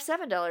have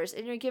 $7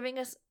 and you're giving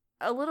us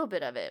a little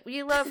bit of it,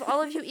 we love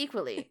all of you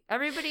equally.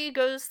 Everybody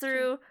goes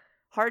through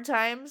hard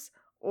times,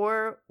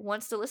 or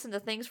wants to listen to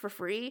things for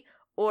free,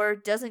 or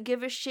doesn't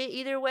give a shit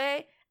either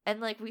way. And,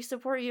 like, we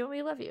support you and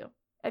we love you.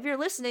 If you're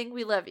listening,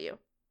 we love you.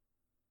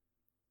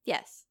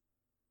 Yes.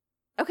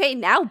 Okay,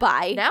 now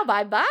bye. Now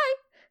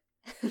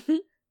bye.